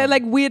because they're Yeah.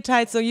 like weird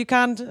tight, so you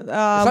can't. It's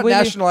not really-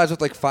 nationalized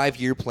with like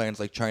 5-year plans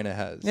like China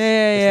has. Yeah,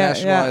 It's yeah.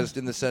 nationalized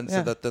in the sense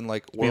Yeah. that then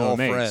like we're Be all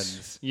mates.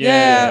 friends.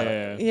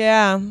 Yeah.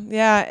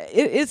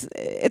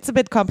 It's a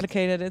bit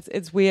complicated.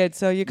 It's weird.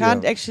 So you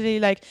can't actually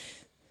like.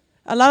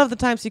 A lot of the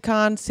times you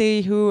can't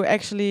see who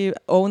actually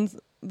owns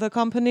the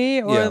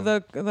company or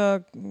the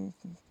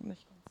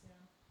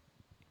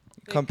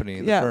Company,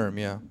 the yeah. firm,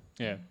 yeah.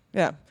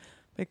 the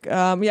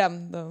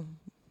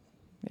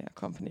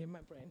company in my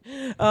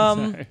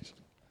brain.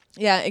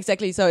 Yeah,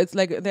 exactly. So it's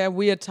like there are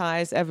weird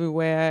ties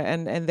everywhere,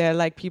 and they're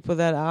like people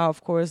that are,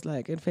 of course,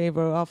 like in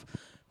favor of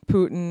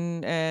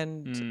Putin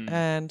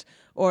and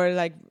or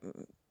like,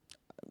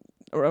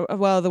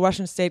 the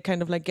Russian state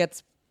kind of like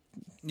gets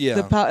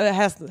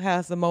the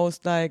has the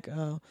most like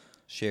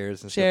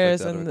shares and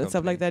shares stuff like that and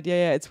stuff like that.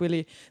 Yeah. It's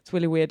really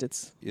weird.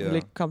 It's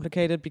really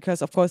complicated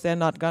because of course they're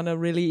not gonna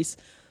release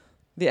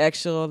the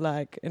actual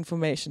like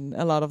information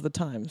a lot of the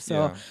time.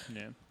 So.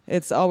 Yeah.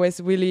 It's always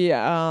really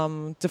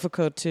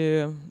difficult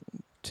to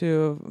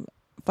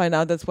find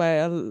out. That's why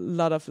a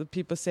lot of the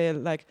people say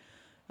like,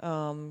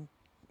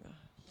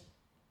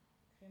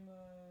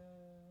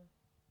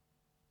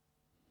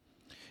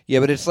 Yeah,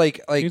 but it's like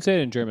You can say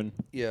it in German.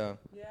 yeah.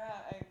 Yeah,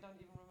 I don't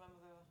even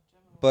remember the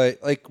German. But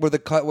like where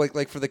the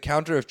like for the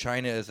counter of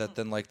China is that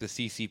then like the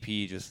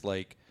CCP just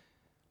like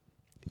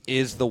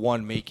is the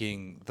one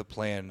making the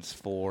plans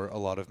for a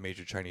lot of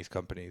major Chinese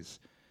companies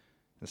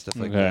and stuff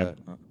like that.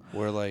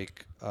 Where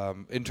like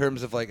in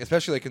terms of like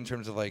especially like in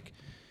terms of like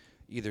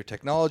either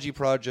technology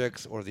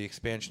projects or the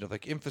expansion of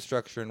like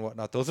infrastructure and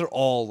whatnot, those are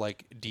all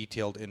like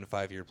detailed in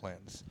 5-year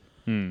plans.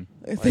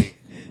 Like,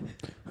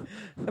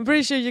 I'm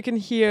pretty sure you can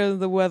hear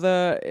the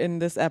weather in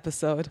this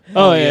episode.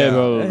 Oh, yeah.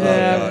 probably.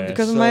 God.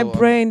 Because So, my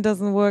brain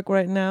doesn't work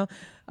right now.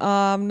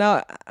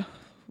 Now,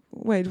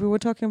 wait, we were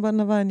talking about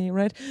Navalny,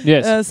 right?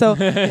 Yes. So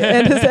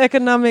and his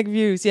economic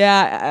views,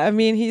 yeah. I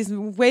mean, he's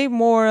way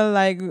more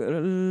like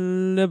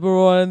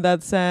liberal in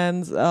that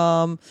sense.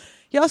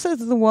 He also is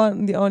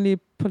the only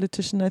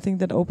politician I think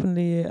that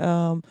openly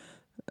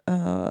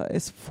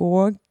is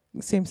for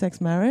same-sex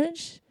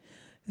marriage,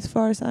 as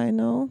far as I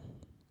know.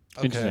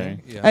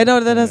 Interesting. Yeah. I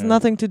know that has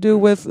nothing to do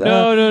with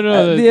No.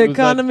 the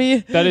economy.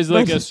 That is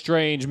like but- a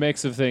strange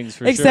mix of things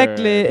for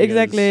Exactly, sure.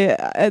 exactly.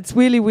 It's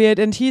really weird,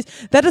 and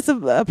that is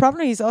a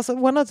problem. He's also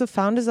one of the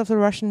founders of the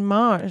Russian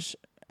March,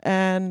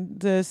 and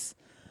this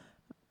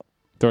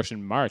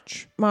Russian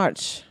March.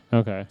 March.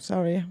 Okay.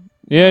 Sorry,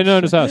 Yeah, no,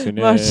 just asking.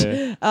 Yeah, March.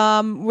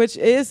 yeah. Which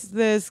is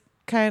this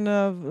kind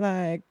of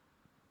like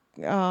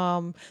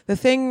the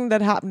thing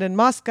that happened in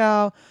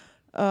Moscow.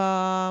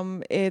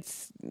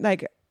 It's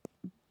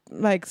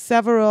like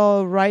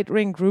several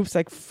right-wing groups,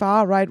 like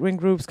far right-wing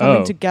groups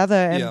coming together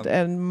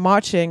and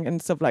marching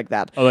and stuff like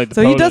that. Oh, like the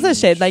So he does a Poland-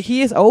 shit. Like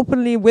he is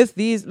openly with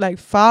these like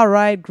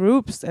far-right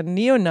groups and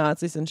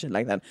neo-Nazis and shit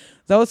like that.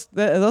 Those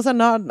are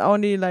not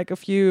only like a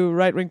few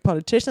right-wing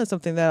politicians or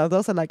something.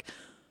 Those are like,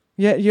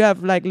 you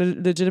have like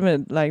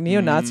legitimate like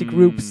neo-Nazi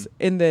groups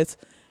in this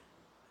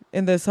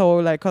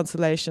whole like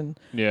constellation.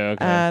 Yeah,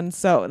 okay. And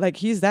so like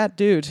he's that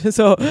dude.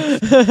 So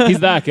He's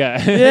that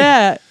guy.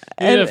 yeah.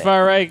 He's a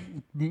far right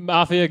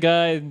mafia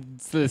guy.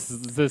 This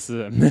is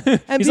him.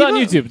 He's on people-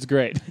 YouTube. It's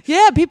great.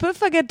 Yeah, people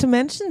forget to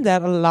mention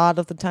that a lot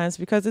of the times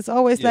because it's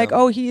always like,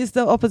 oh, he is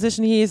the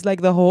opposition, he is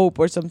like the hope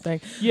or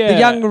something. Yeah. The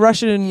young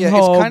Russian Yeah,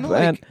 hope. it's kind of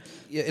and like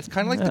it's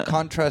kind of like the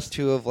contrast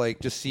too of like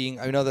just seeing.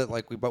 I know that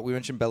like we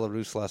mentioned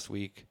Belarus last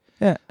week.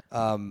 yeah.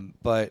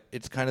 But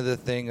it's kind of the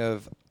thing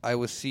of I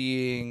was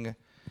seeing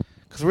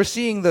because we're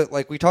seeing the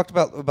like we talked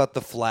about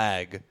the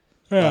flag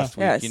last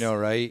week, Yes. you know,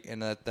 right?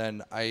 And that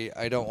then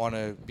I don't want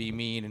to be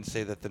mean and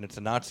say that then it's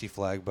a Nazi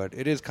flag, but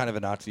it is kind of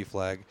a Nazi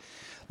flag.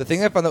 The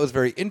thing I found that was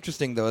very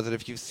interesting though is that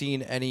if you've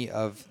seen any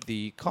of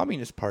the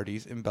communist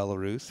parties in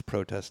Belarus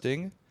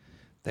protesting,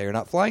 they are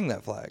not flying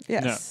that flag.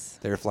 Yes.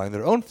 They're flying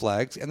their own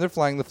flags, and they're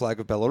flying the flag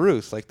of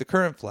Belarus, like the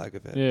current flag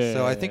of it. Yeah,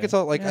 so I yeah, think yeah. it's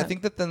all like I Yeah.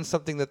 think that then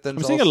something that then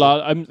I'm seeing a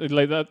lot. I'm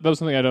like that was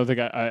something I don't think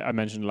I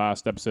mentioned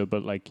last episode,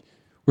 but like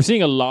we're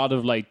seeing a lot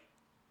of like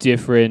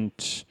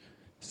different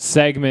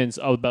segments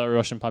of the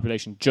Belarusian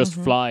population just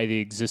fly the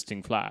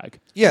existing flag.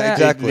 Yeah, Yeah.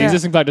 exactly. The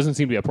existing flag doesn't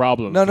seem to be a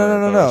problem. No, for no.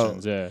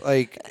 Belarusians, yeah.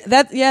 Like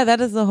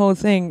That is the whole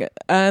thing.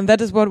 And that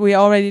is what we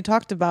already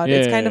talked about. Yeah,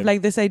 it's kind of yeah.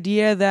 like this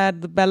idea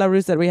that the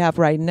Belarus that we have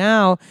right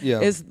now Yeah.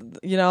 is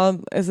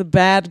a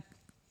bad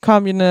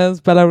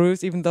communist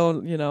Belarus, even though,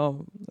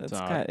 it's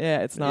not.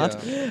 it's not.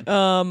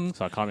 It's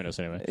not communist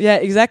anyway. Yeah,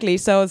 exactly.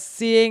 So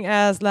seeing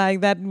as like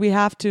that we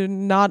have to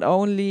not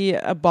only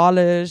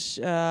abolish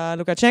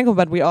Lukashenko,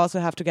 but we also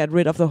have to get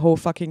rid of the whole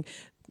fucking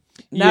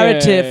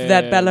narrative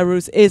that Yeah.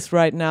 Belarus is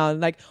right now.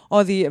 Like,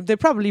 they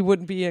probably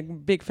wouldn't be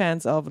big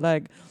fans of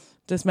like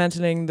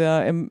dismantling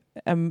the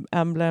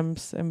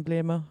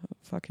emblema.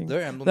 Fucking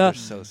their emblems The- are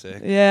so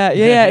sick.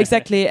 yeah,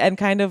 exactly, and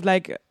kind of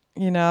like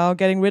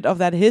getting rid of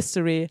that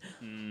history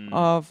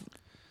of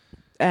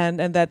and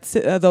that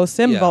those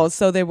symbols.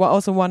 So they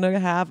also want to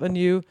have a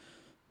new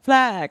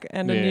flag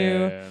and a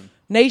new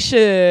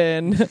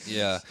nation.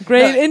 Yeah.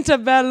 Great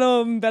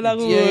interbellum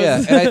Belarus.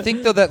 Yeah. And I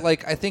think though that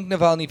I think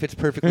Navalny fits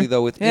perfectly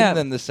though within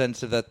them the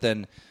sense of that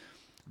then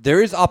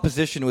there is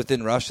opposition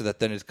within Russia that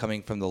then is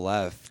coming from the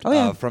left,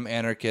 from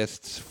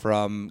anarchists,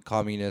 from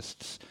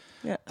communists.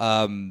 Yeah.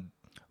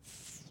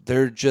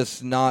 They're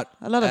just not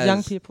a lot of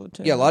young people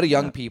too. Yeah, a lot of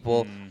young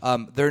people.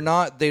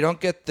 They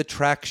don't get the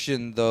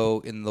traction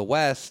though in the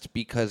West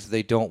because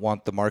they don't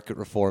want the market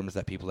reforms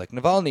that people like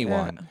Navalny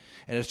want.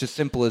 And it's just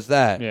simple as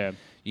that. Yeah.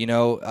 You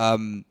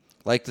know,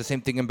 like the same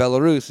thing in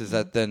Belarus is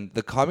that then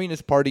the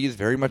Communist Party is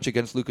very much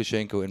against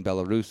Lukashenko in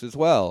Belarus as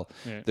well.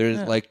 Yeah. There's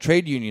like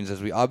trade unions,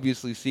 as we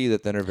obviously see,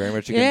 that then are very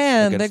much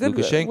against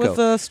Lukashenko. With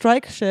the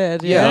strike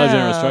shit. Yeah,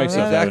 general strikes.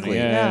 Exactly.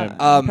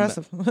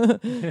 Impressive.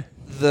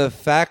 The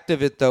fact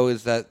of it, though,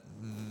 is that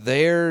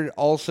they're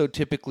also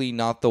typically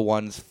not the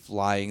ones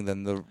flying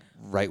then the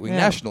right-wing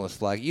nationalist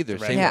flag either.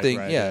 Same thing,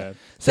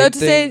 So to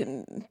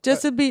say,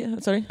 just to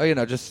be sorry.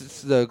 Oh,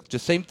 just the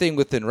same thing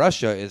within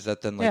Russia is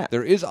that then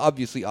there is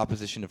obviously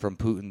opposition from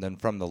Putin than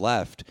from the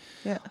left.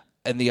 Yeah.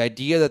 And the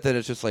idea that then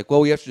it's just like,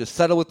 well, we have to just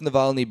settle with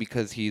Navalny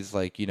because he's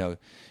like, Navalny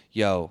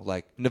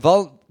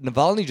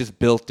just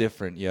built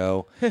different,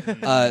 No,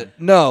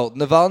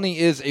 Navalny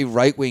is a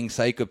right-wing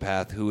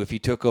psychopath who, if he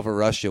took over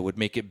Russia, would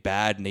make it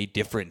bad in a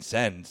different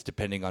sense,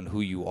 depending on who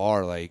you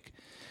are. Like,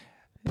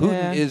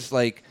 Putin is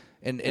like...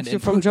 And you're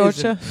from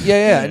Georgia?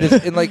 And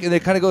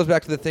it kind of goes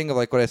back to the thing of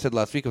like what I said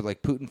last week of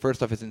like Putin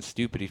first off isn't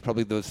stupid. He's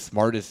probably the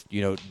smartest,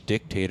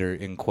 dictator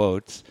in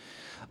quotes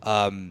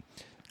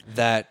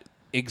that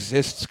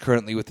exists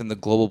currently within the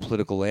global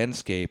political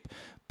landscape.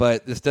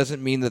 But this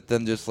doesn't mean that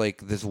then just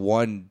like this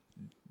one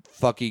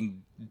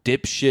fucking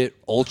dipshit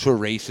ultra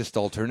racist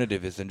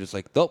alternative is then just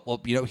like, oh,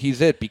 well,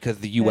 he's it because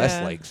the U.S.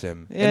 likes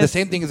him. Yes. And the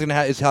same thing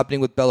is happening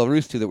with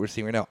Belarus too that we're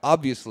seeing right now.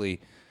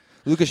 Obviously,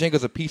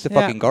 Lukashenko's a piece of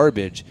fucking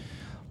garbage.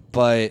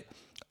 But,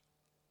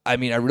 I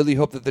mean, I really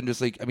hope that then just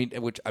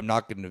which I'm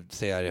not going to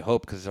say I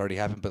hope because it's already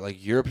happened, but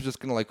like Europe is just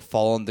going to like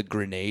fall on the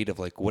grenade of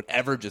like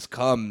whatever just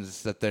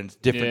comes that then is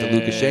different to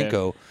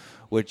Lukashenko,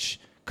 which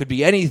could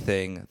be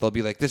anything. They'll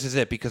be like, this is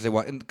it because they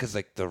want, because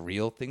like the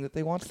real thing that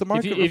they want is the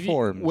market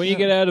reforms. When you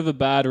get out of a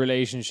bad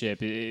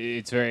relationship,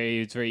 it's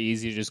very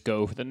easy to just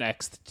go for the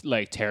next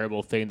like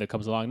terrible thing that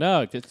comes along.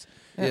 No, it's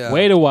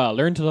wait a while,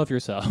 learn to love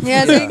yourself.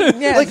 Yeah,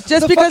 like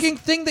just the fucking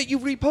thing that you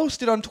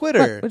reposted on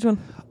Twitter. Which one?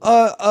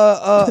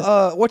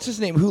 What's his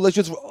name? Who like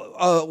just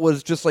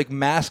was just like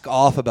mask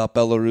off about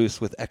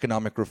Belarus with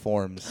economic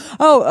reforms. It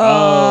was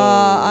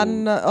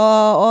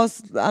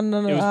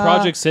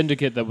Project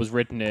Syndicate that was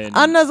written in.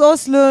 Anders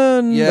Oslund.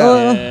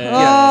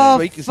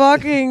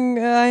 Fucking!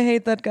 I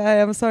hate that guy.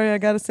 I'm sorry, I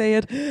gotta say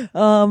it.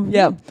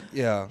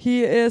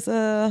 He is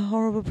a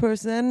horrible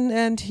person,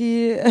 and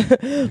he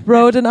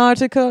wrote an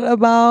article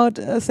about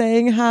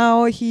saying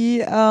how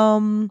he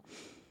once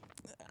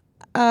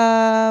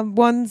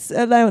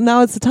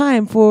now it's the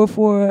time for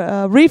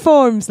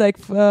reforms, like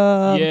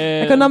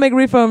economic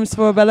reforms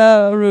for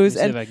Belarus.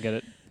 See if I can get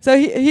it. So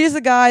he's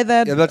a guy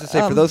that... I'm about to say,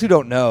 for those who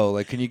don't know,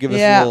 like, can you give us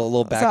a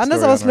little backstory? So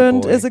Anders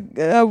Oslund is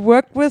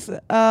worked with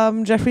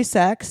Jeffrey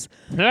Sachs.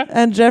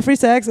 And Jeffrey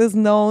Sachs is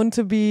known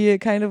to be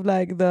kind of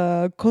like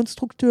the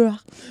constructeur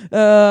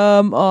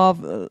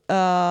of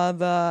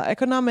the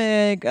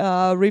economic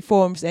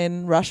reforms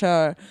in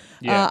Russia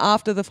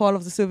after the fall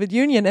of the Soviet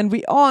Union. And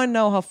we all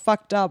know how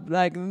fucked up,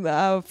 like,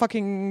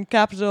 fucking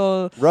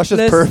capital...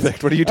 Russia's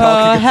perfect. What are you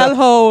talking about?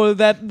 Hellhole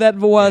that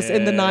was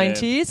in the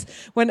 90s,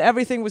 when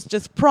everything was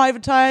just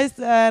privatized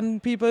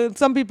and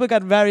some people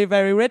got very,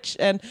 very rich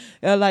and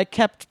like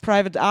kept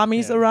private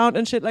armies around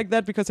and shit like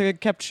that because they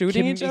kept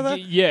shooting each other.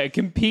 Yeah,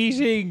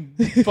 competing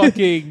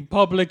fucking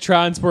public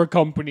transport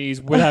companies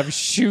would have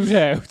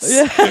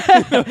shootouts.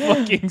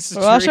 Fucking streets.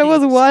 Russia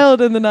was wild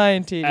in the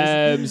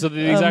 90s. So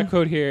the exact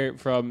quote here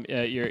from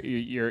your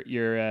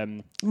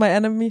my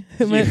enemy,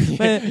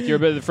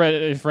 your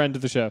friend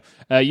of the show,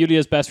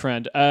 Yulia's best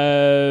friend.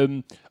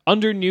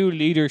 Under new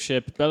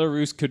leadership,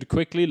 Belarus could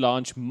quickly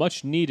launch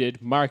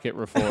much-needed market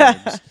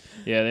reforms.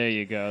 Yeah, there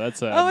you go.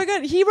 That's oh my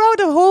god, he wrote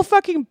a whole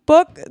fucking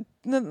book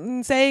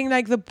saying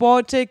like the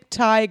Baltic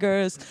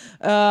tigers.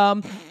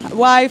 Why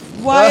the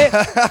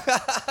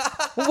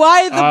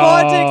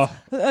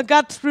Baltics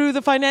got through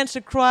the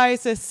financial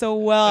crisis so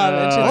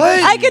well.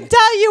 I can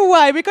tell you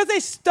why, because they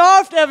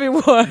starved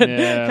everyone,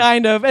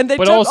 kind of, and they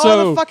took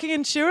all the fucking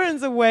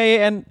insurance away.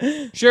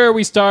 And sure,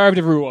 we starved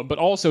everyone, but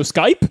also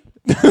Skype.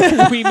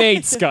 We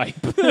made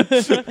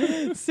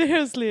Skype.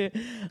 Seriously.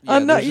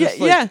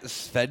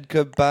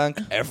 Svedka Bank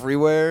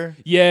everywhere.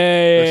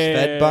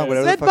 Yeah. Svedbank,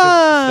 whatever the fuck is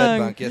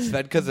Svedbank. Yeah,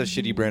 Svedka's a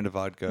shitty brand of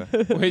vodka.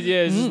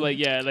 It's just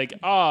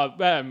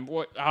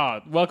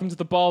welcome to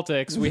the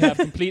Baltics. We have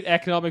complete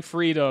economic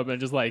freedom,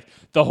 and just like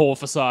the whole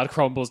facade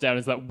crumbles down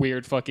into that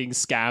weird fucking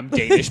scam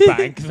Danish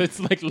bank that's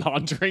like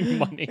laundering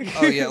money.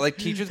 Oh yeah, like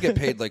teachers get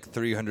paid like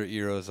 300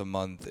 euros a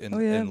month in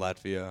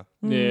Latvia.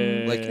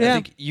 I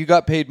think you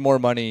got paid more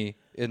money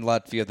in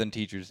Latvia than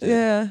teachers did.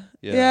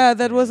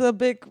 That was a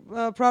big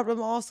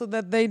problem also,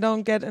 that they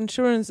don't get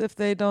insurance if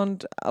they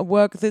don't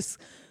work this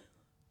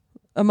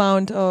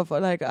amount of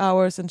like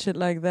hours and shit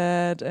like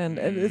that, and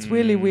it's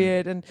really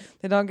weird. And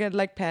they don't get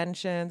like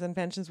pensions, and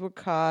pensions were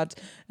cut,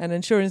 and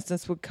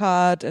insurances were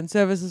cut, and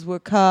services were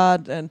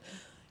cut, and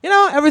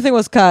everything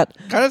was cut.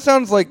 Kind of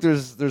sounds like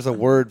there's a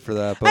word for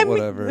that, but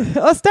whatever.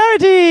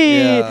 Austerity.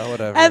 Yeah,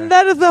 whatever. And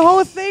that is the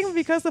whole thing,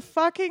 because the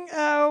fucking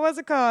what's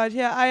it called?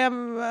 Yeah,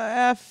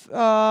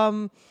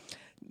 IMF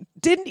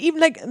didn't even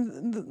like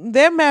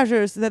their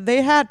measures that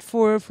they had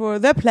for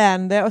their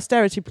plan, their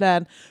austerity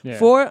plan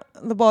for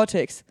the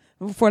Baltics,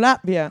 for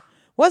Latvia,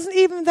 wasn't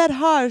even that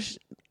harsh.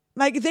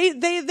 Like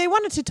they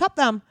wanted to top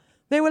them.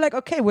 They were like,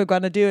 okay, we're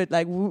gonna do it.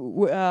 Like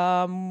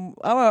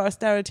our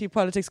austerity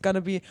politics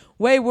gonna be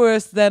way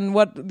worse than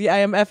what the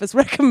IMF is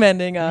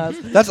recommending us.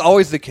 That's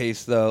always the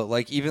case, though.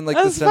 Like even like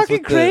that's the sense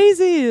fucking with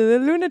crazy. The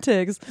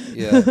lunatics.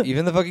 Yeah,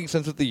 even the fucking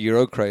sense with the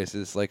Euro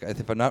crisis. Like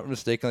if I'm not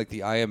mistaken, like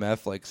the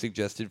IMF like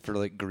suggested for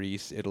like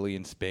Greece, Italy,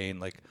 and Spain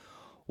like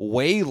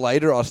way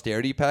lighter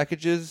austerity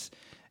packages,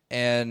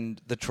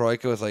 and the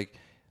Troika was like,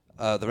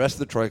 the rest of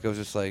the Troika was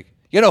just like,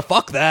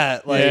 fuck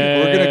that. Like,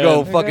 we're going to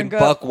go fucking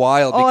buck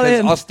wild,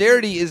 because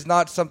austerity is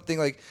not something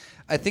like,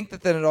 I think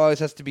that then it always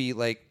has to be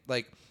like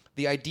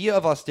the idea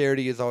of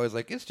austerity is always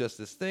like, it's just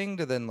this thing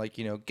to then like,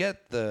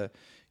 get the,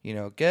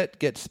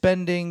 get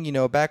spending,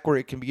 back where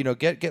it can be,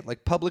 get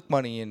like public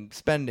money and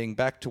spending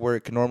back to where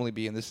it can normally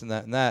be, and this and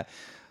that and that.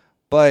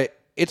 But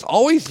it's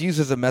always used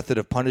as a method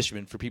of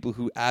punishment for people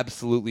who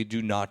absolutely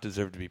do not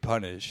deserve to be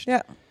punished.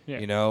 Yeah.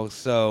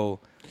 So.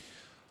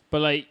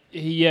 But like,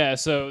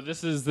 so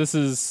this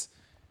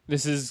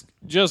is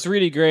just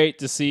really great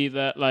to see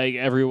that like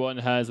everyone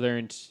has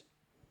learned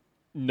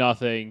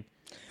nothing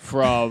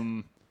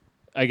from,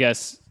 I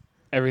guess,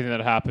 everything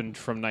that happened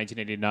from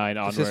 1989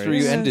 onwards.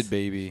 History ended,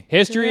 baby.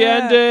 History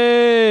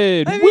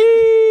ended. I mean,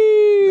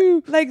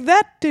 Woo! like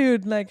that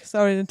dude. Like,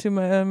 sorry to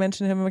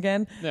mention him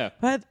again. Yeah.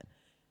 But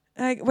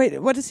like, wait,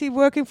 what is he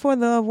working for?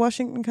 The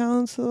Washington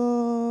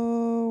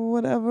Council,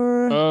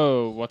 whatever.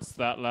 Oh, what's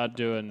that lad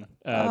doing?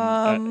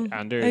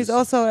 Anders. He's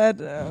also at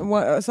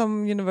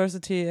some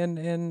university in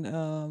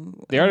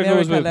the article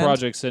was with America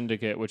Project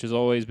Syndicate, which has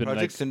always been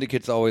Project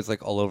Syndicate's always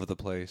like all over the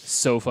place.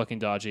 So fucking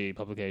dodgy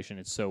publication.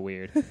 It's so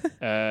weird.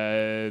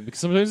 Because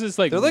sometimes it's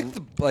like they're like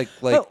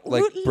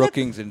the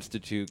Brookings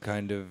Institute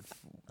kind of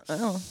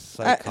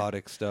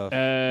psychotic stuff.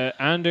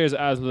 Anders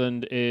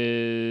Asplund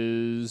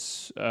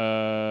is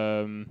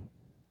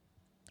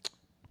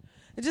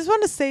I just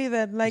want to say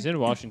that, like, he's in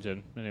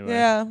Washington anyway.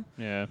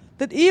 Yeah.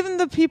 That even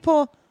the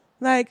people,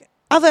 like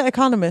other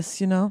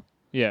economists,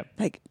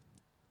 like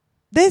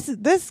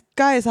this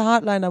guy is a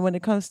hardliner when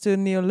it comes to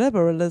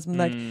neoliberalism.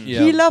 Like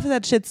he loves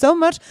that shit so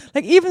much.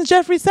 Like even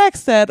Jeffrey Sachs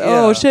said,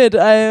 "Oh shit,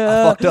 I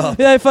fucked up.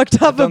 Yeah, I fucked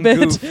up a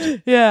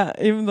bit." Yeah,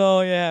 even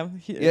though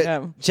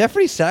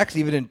Jeffrey Sachs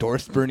even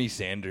endorsed Bernie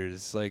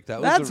Sanders. Like that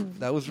was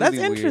really that's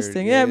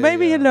interesting. Weird. Yeah,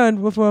 maybe he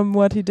learned from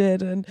what he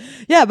did, and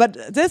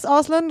but this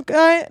Osland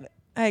guy,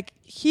 like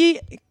he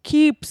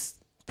keeps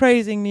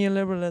praising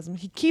neoliberalism.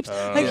 He keeps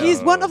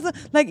he's one of the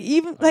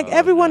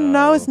everyone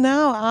knows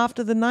now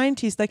after the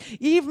 90s, like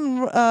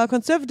even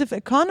conservative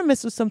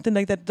economists or something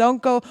like that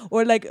don't go,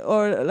 or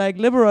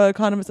liberal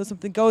economists or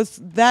something goes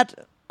that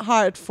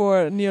hard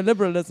for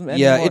neoliberalism anymore.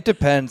 Yeah, it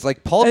depends.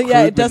 Like Paul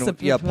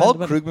Krugman, Paul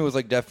Krugman was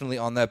like definitely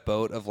on that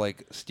boat of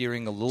like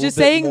steering a little bit more. Just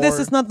saying this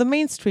is not the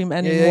mainstream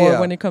anymore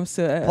when it comes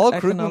to Paul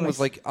economics. Krugman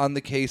was like on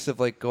the case of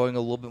like going a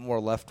little bit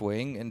more left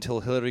wing until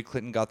Hillary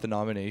Clinton got the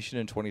nomination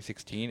in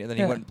 2016, and then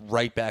he went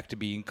right back to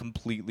being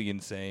completely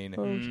insane.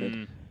 Oh,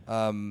 shit.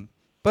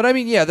 But I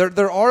mean,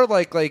 there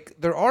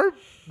are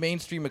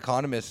mainstream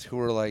economists who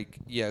are like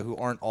who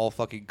aren't all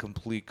fucking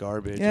complete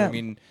garbage. Yeah. I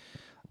mean,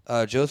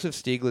 Joseph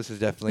Stiglitz is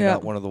definitely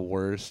not one of the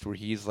worst, where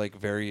he's like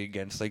very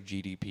against like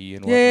GDP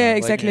and whatnot. Yeah,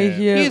 exactly. Like,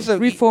 he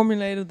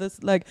reformulated this,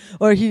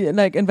 or he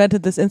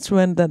invented this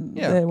instrument that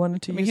they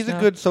wanted to use. He's a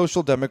good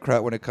social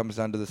democrat when it comes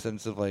down to the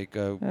sense of like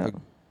a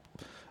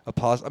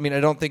I mean,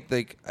 I don't think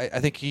I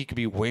think he could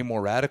be way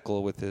more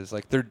radical with his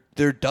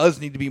there does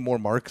need to be more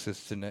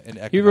Marxists in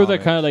economics. He wrote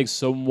that kind of like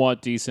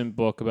somewhat decent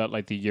book about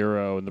like the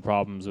euro and the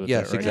problems with it.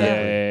 Right?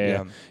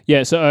 Exactly.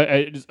 Yeah. So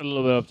just a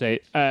little bit of update.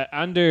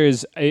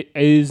 Anders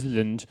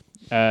Asplund.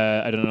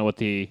 I don't know what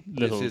the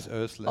little. This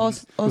is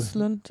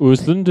Osland.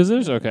 Osland, is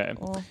it? Okay.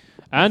 Oh.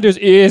 Anders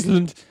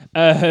Asplund.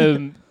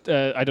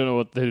 I don't know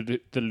what the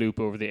loop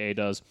over the A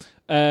does.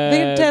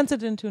 They turns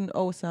it into an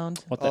O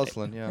sound.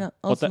 Osland, yeah.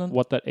 What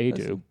that A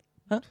do?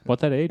 Huh? What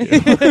that A do?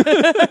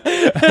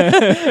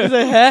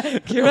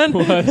 Kieran?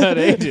 What that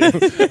A do?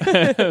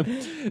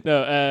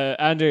 No,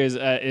 Anders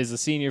is a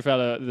senior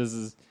fellow. This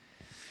is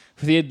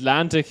for the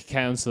Atlantic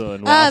Council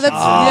in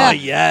Washington.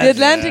 Yes. The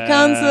Atlantic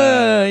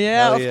Council.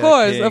 Yeah,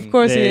 of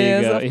course he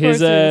is.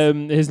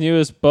 His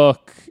newest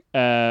book,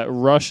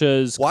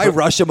 Russia's... Why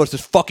Russia must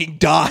just fucking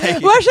die?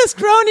 Russia's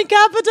crony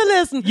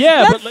capitalism.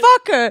 Yeah, that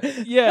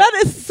fucker. Yeah. That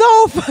is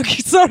so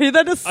fucking... Sorry,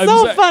 that is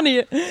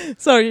funny.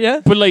 Sorry, yeah?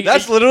 But like...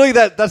 That's literally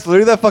that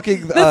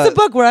fucking... That's the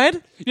book, right?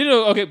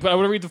 Okay, but I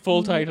want to read the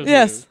full title.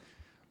 Yes.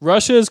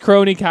 Russia's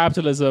crony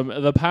capitalism,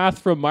 the path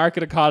from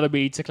market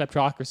economy to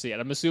kleptocracy. And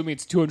I'm assuming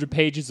it's 200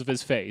 pages of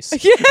his face.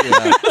 Yeah.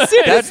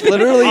 That's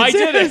literally. I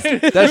did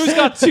it. Who's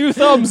got 2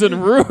 thumbs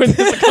and ruined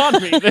this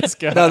economy? This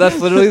guy. No, that's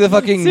literally the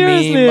fucking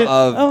Seriously. meme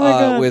of Oh my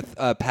God. with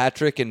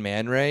Patrick and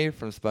Man Ray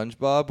from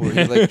SpongeBob, where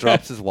he like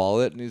drops his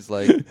wallet and he's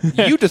like,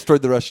 "You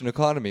destroyed the Russian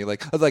economy."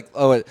 Like I was like,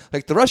 "Oh,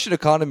 like the Russian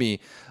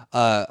economy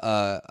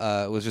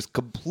was just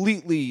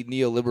completely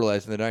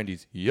neoliberalized in the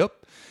 '90s." Yep.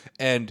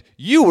 And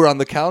you were on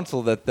the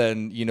council that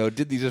then,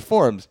 did these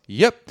reforms.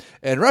 Yep.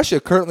 And Russia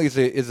currently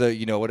is a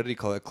what did he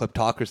call it?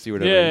 Kleptocracy or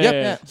whatever. Yeah, yep.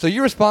 yeah. So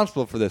you're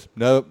responsible for this.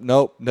 Nope.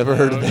 Never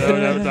heard of it.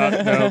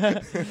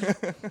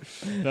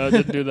 No,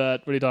 didn't do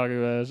that. What are you talking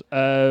about?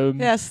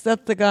 Yes,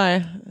 that's the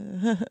guy.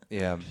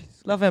 Yeah.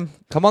 Love him.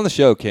 Come on the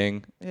show,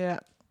 King. Yeah.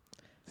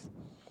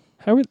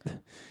 How would...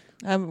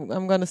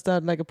 I'm gonna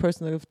start like a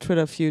personal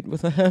Twitter feud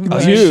with him. Oh,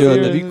 you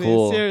should. That'd be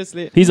cool.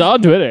 Seriously. He's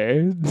on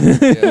Twitter.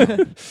 Yeah.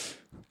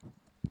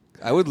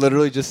 I would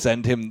literally just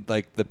send him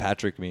like the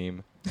Patrick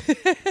meme.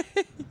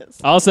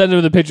 I'll send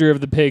him the picture of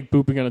the pig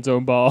pooping on its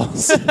own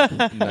balls.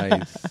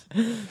 Nice.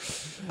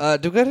 Do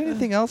we got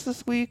anything else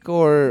this week,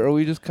 or are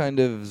we just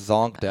kind of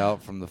zonked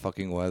out from the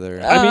fucking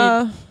weather?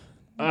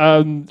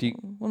 One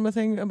more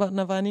thing about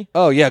Navalny.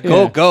 Oh yeah,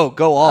 go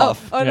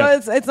off. Oh no,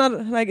 Yeah. it's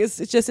not like it's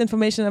just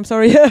information. I'm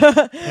sorry.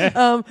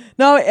 No,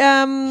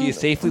 He is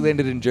safely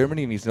landed in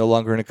Germany and he's no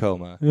longer in a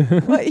coma.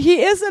 well,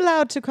 he is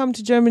allowed to come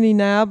to Germany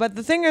now, but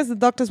the thing is, the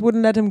doctors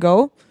wouldn't let him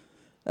go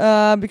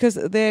because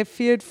they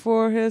feared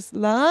for his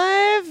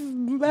life.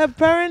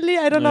 Apparently,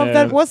 I don't know if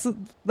that was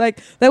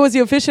that was the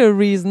official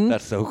reason.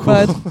 That's so cool.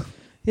 But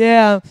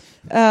yeah,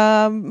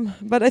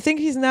 but I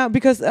think he's now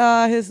because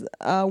his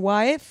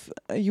wife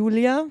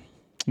Julia.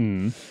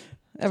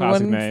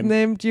 Everyone's name.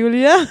 named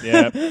Julia.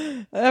 Yeah.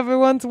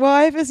 Everyone's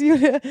wife is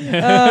Julia.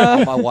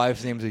 My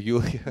wife's name's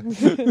Julia.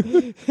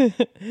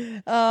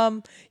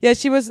 Yeah,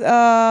 she was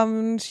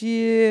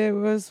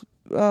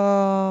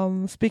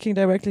speaking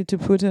directly to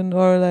Putin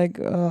or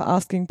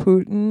asking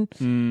Putin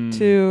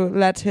to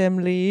let him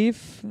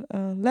leave.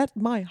 Let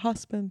my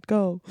husband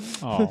go.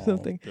 Oh,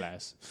 something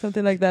bless.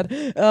 something like that.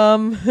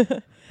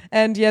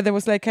 And yeah, there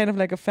was kind of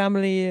a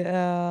family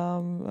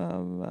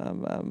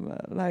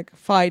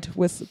fight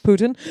with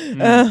Putin.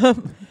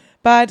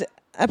 But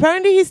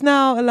apparently he's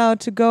now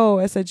allowed to go,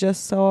 as I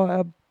just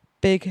saw a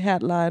big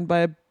headline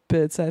by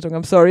Bild Zeitung,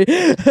 I'm sorry,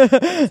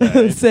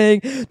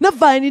 saying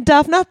Nawalny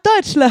darf nach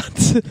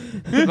Deutschland.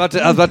 I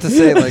was about to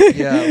say,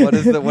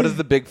 what does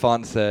the big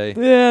font say?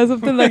 Yeah,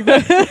 something like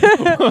that.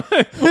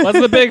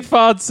 What's the big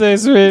font say,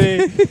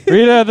 sweetie?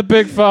 Read out the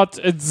big font.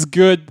 It's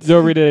good.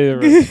 Don't read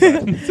it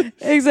either.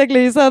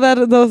 Exactly. So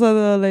those are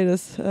the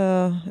latest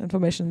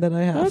information that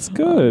I have. That's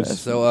good.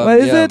 So, What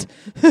is it?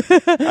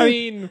 I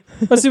mean,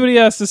 let's see what he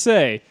has to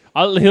say.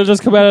 He'll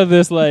just come out of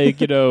this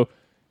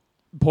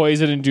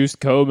poison-induced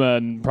coma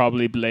and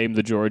probably blame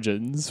the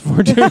Georgians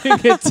for doing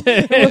it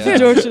to him. What's the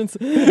Georgians?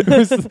 It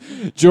was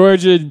the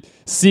Georgian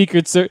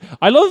secret service.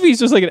 I love if he's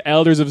just like an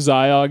Elders of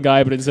Zion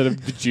guy, but instead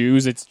of the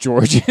Jews, it's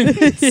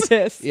Georgians.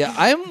 Yes. Yeah,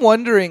 I'm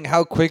wondering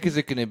how quick is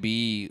it going to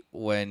be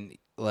when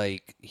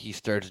he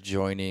starts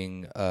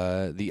joining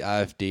the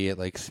AfD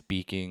at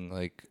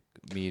speaking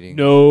meetings.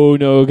 No.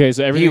 Okay,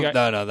 so everything.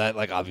 No.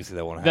 That obviously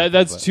that won't happen.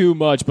 That's but. too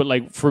much.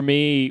 But for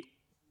me,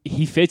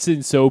 he fits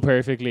in so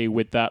perfectly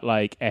with that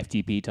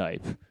FDP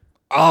type.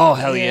 Oh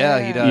hell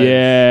yeah, he does.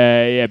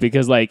 Yeah,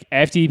 because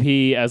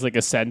FDP as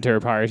a center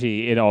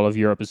party in all of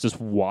Europe is just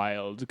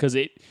wild because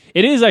it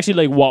is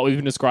actually what we've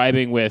been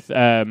describing with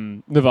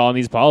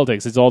Navalny's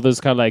politics. It's all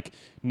this kind of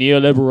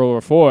neoliberal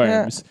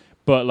reforms. Yeah.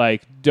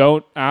 But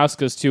don't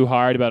ask us too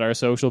hard about our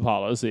social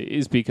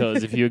policies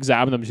because if you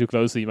examine them too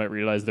closely, you might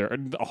realize they're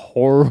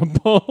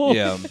horrible.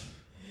 Yeah.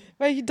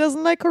 But he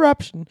doesn't like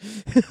corruption.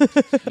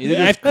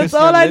 That's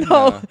all I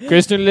know.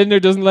 Christian Lindner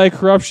doesn't like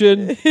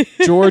corruption.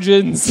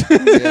 Georgians.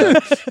 Yeah.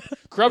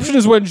 Corruption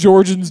is when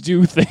Georgians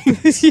do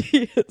things.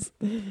 Yes.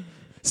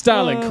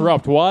 Stalin,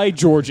 corrupt. Why?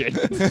 Georgian.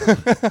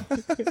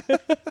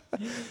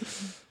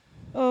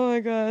 Oh my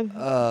god.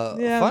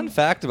 Yeah. Fun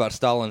fact about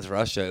Stalin's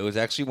Russia, it was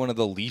actually one of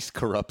the least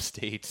corrupt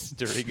states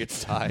during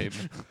its time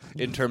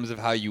in terms of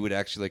how you would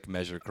actually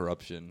measure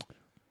corruption.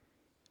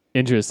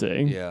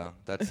 Interesting. Yeah,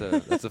 that's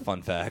a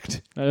fun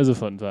fact. That is a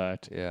fun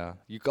fact. Yeah,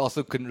 you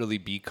also couldn't really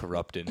be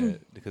corrupt in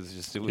it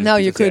because it was. No,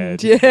 you just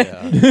couldn't.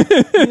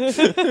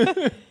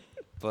 Yeah.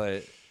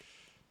 But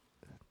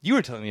you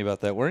were telling me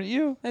about that, weren't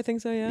you? I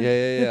think so. Yeah.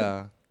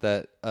 Yeah.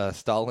 That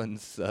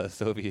Stalin's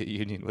Soviet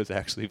Union was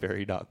actually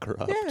very not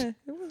corrupt. Yeah,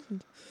 it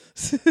wasn't.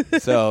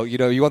 So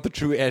you want the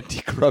true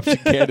anti-corruption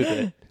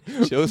candidate,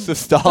 Joseph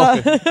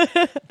Stalin.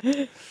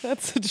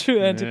 That's a true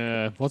answer.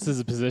 Yeah. What's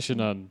his position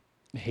on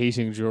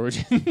hating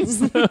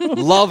Georgians?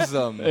 Loves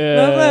them.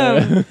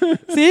 Yeah.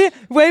 See,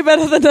 way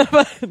better than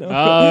ever. No.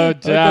 Oh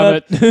damn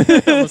it!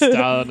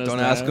 Don't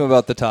ask him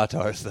about the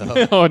Tatars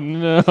though. Oh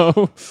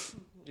no.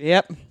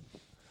 Yep.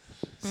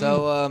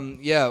 So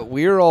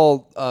we're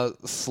all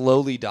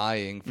slowly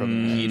dying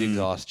from heat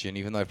exhaustion.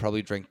 Even though I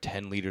probably drank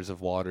 10 liters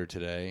of water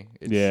today,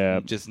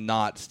 it's just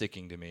not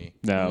sticking to me.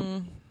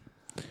 No.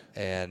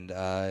 And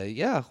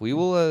yeah, we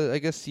will, I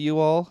guess, see you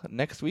all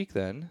next week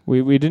then.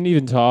 We didn't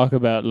even talk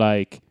about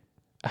like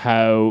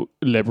how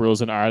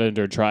liberals in Ireland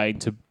are trying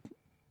to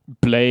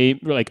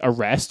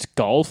arrest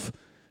golf.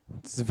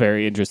 It's a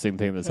very interesting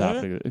thing that's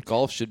happening.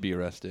 Golf should be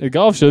arrested.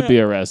 Golf should be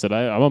arrested.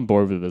 I'm on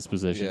board with this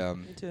position. Yeah.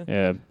 Me too.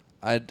 Yeah.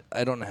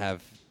 I don't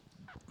have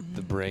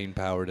the brain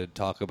power to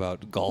talk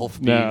about golf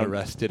being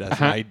arrested as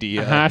an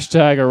idea.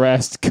 Hashtag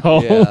arrest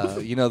golf.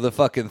 Yeah, the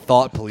fucking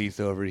thought police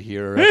over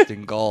here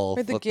arresting golf.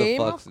 Wait, the what game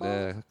the of fuck's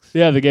golf? next?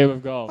 Yeah, the game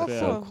of golf. Oh, Yeah.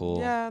 So cool.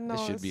 Yeah, no,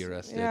 they should be it's-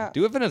 arrested. yeah.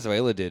 Do what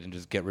Venezuela did and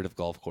just get rid of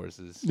golf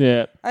courses.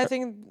 Yeah. I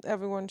think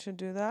everyone should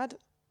do that.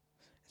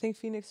 I think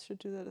Phoenix should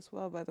do that as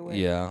well. By the way.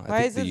 Yeah, Why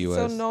I is think it the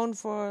so U.S. known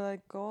for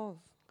like golf?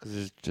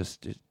 Because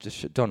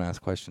don't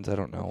ask questions. I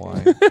don't know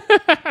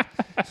why.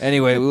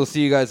 Anyway, we'll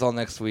see you guys all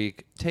next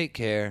week. Take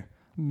care.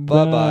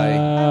 Bye-bye.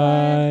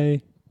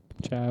 Bye.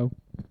 Ciao.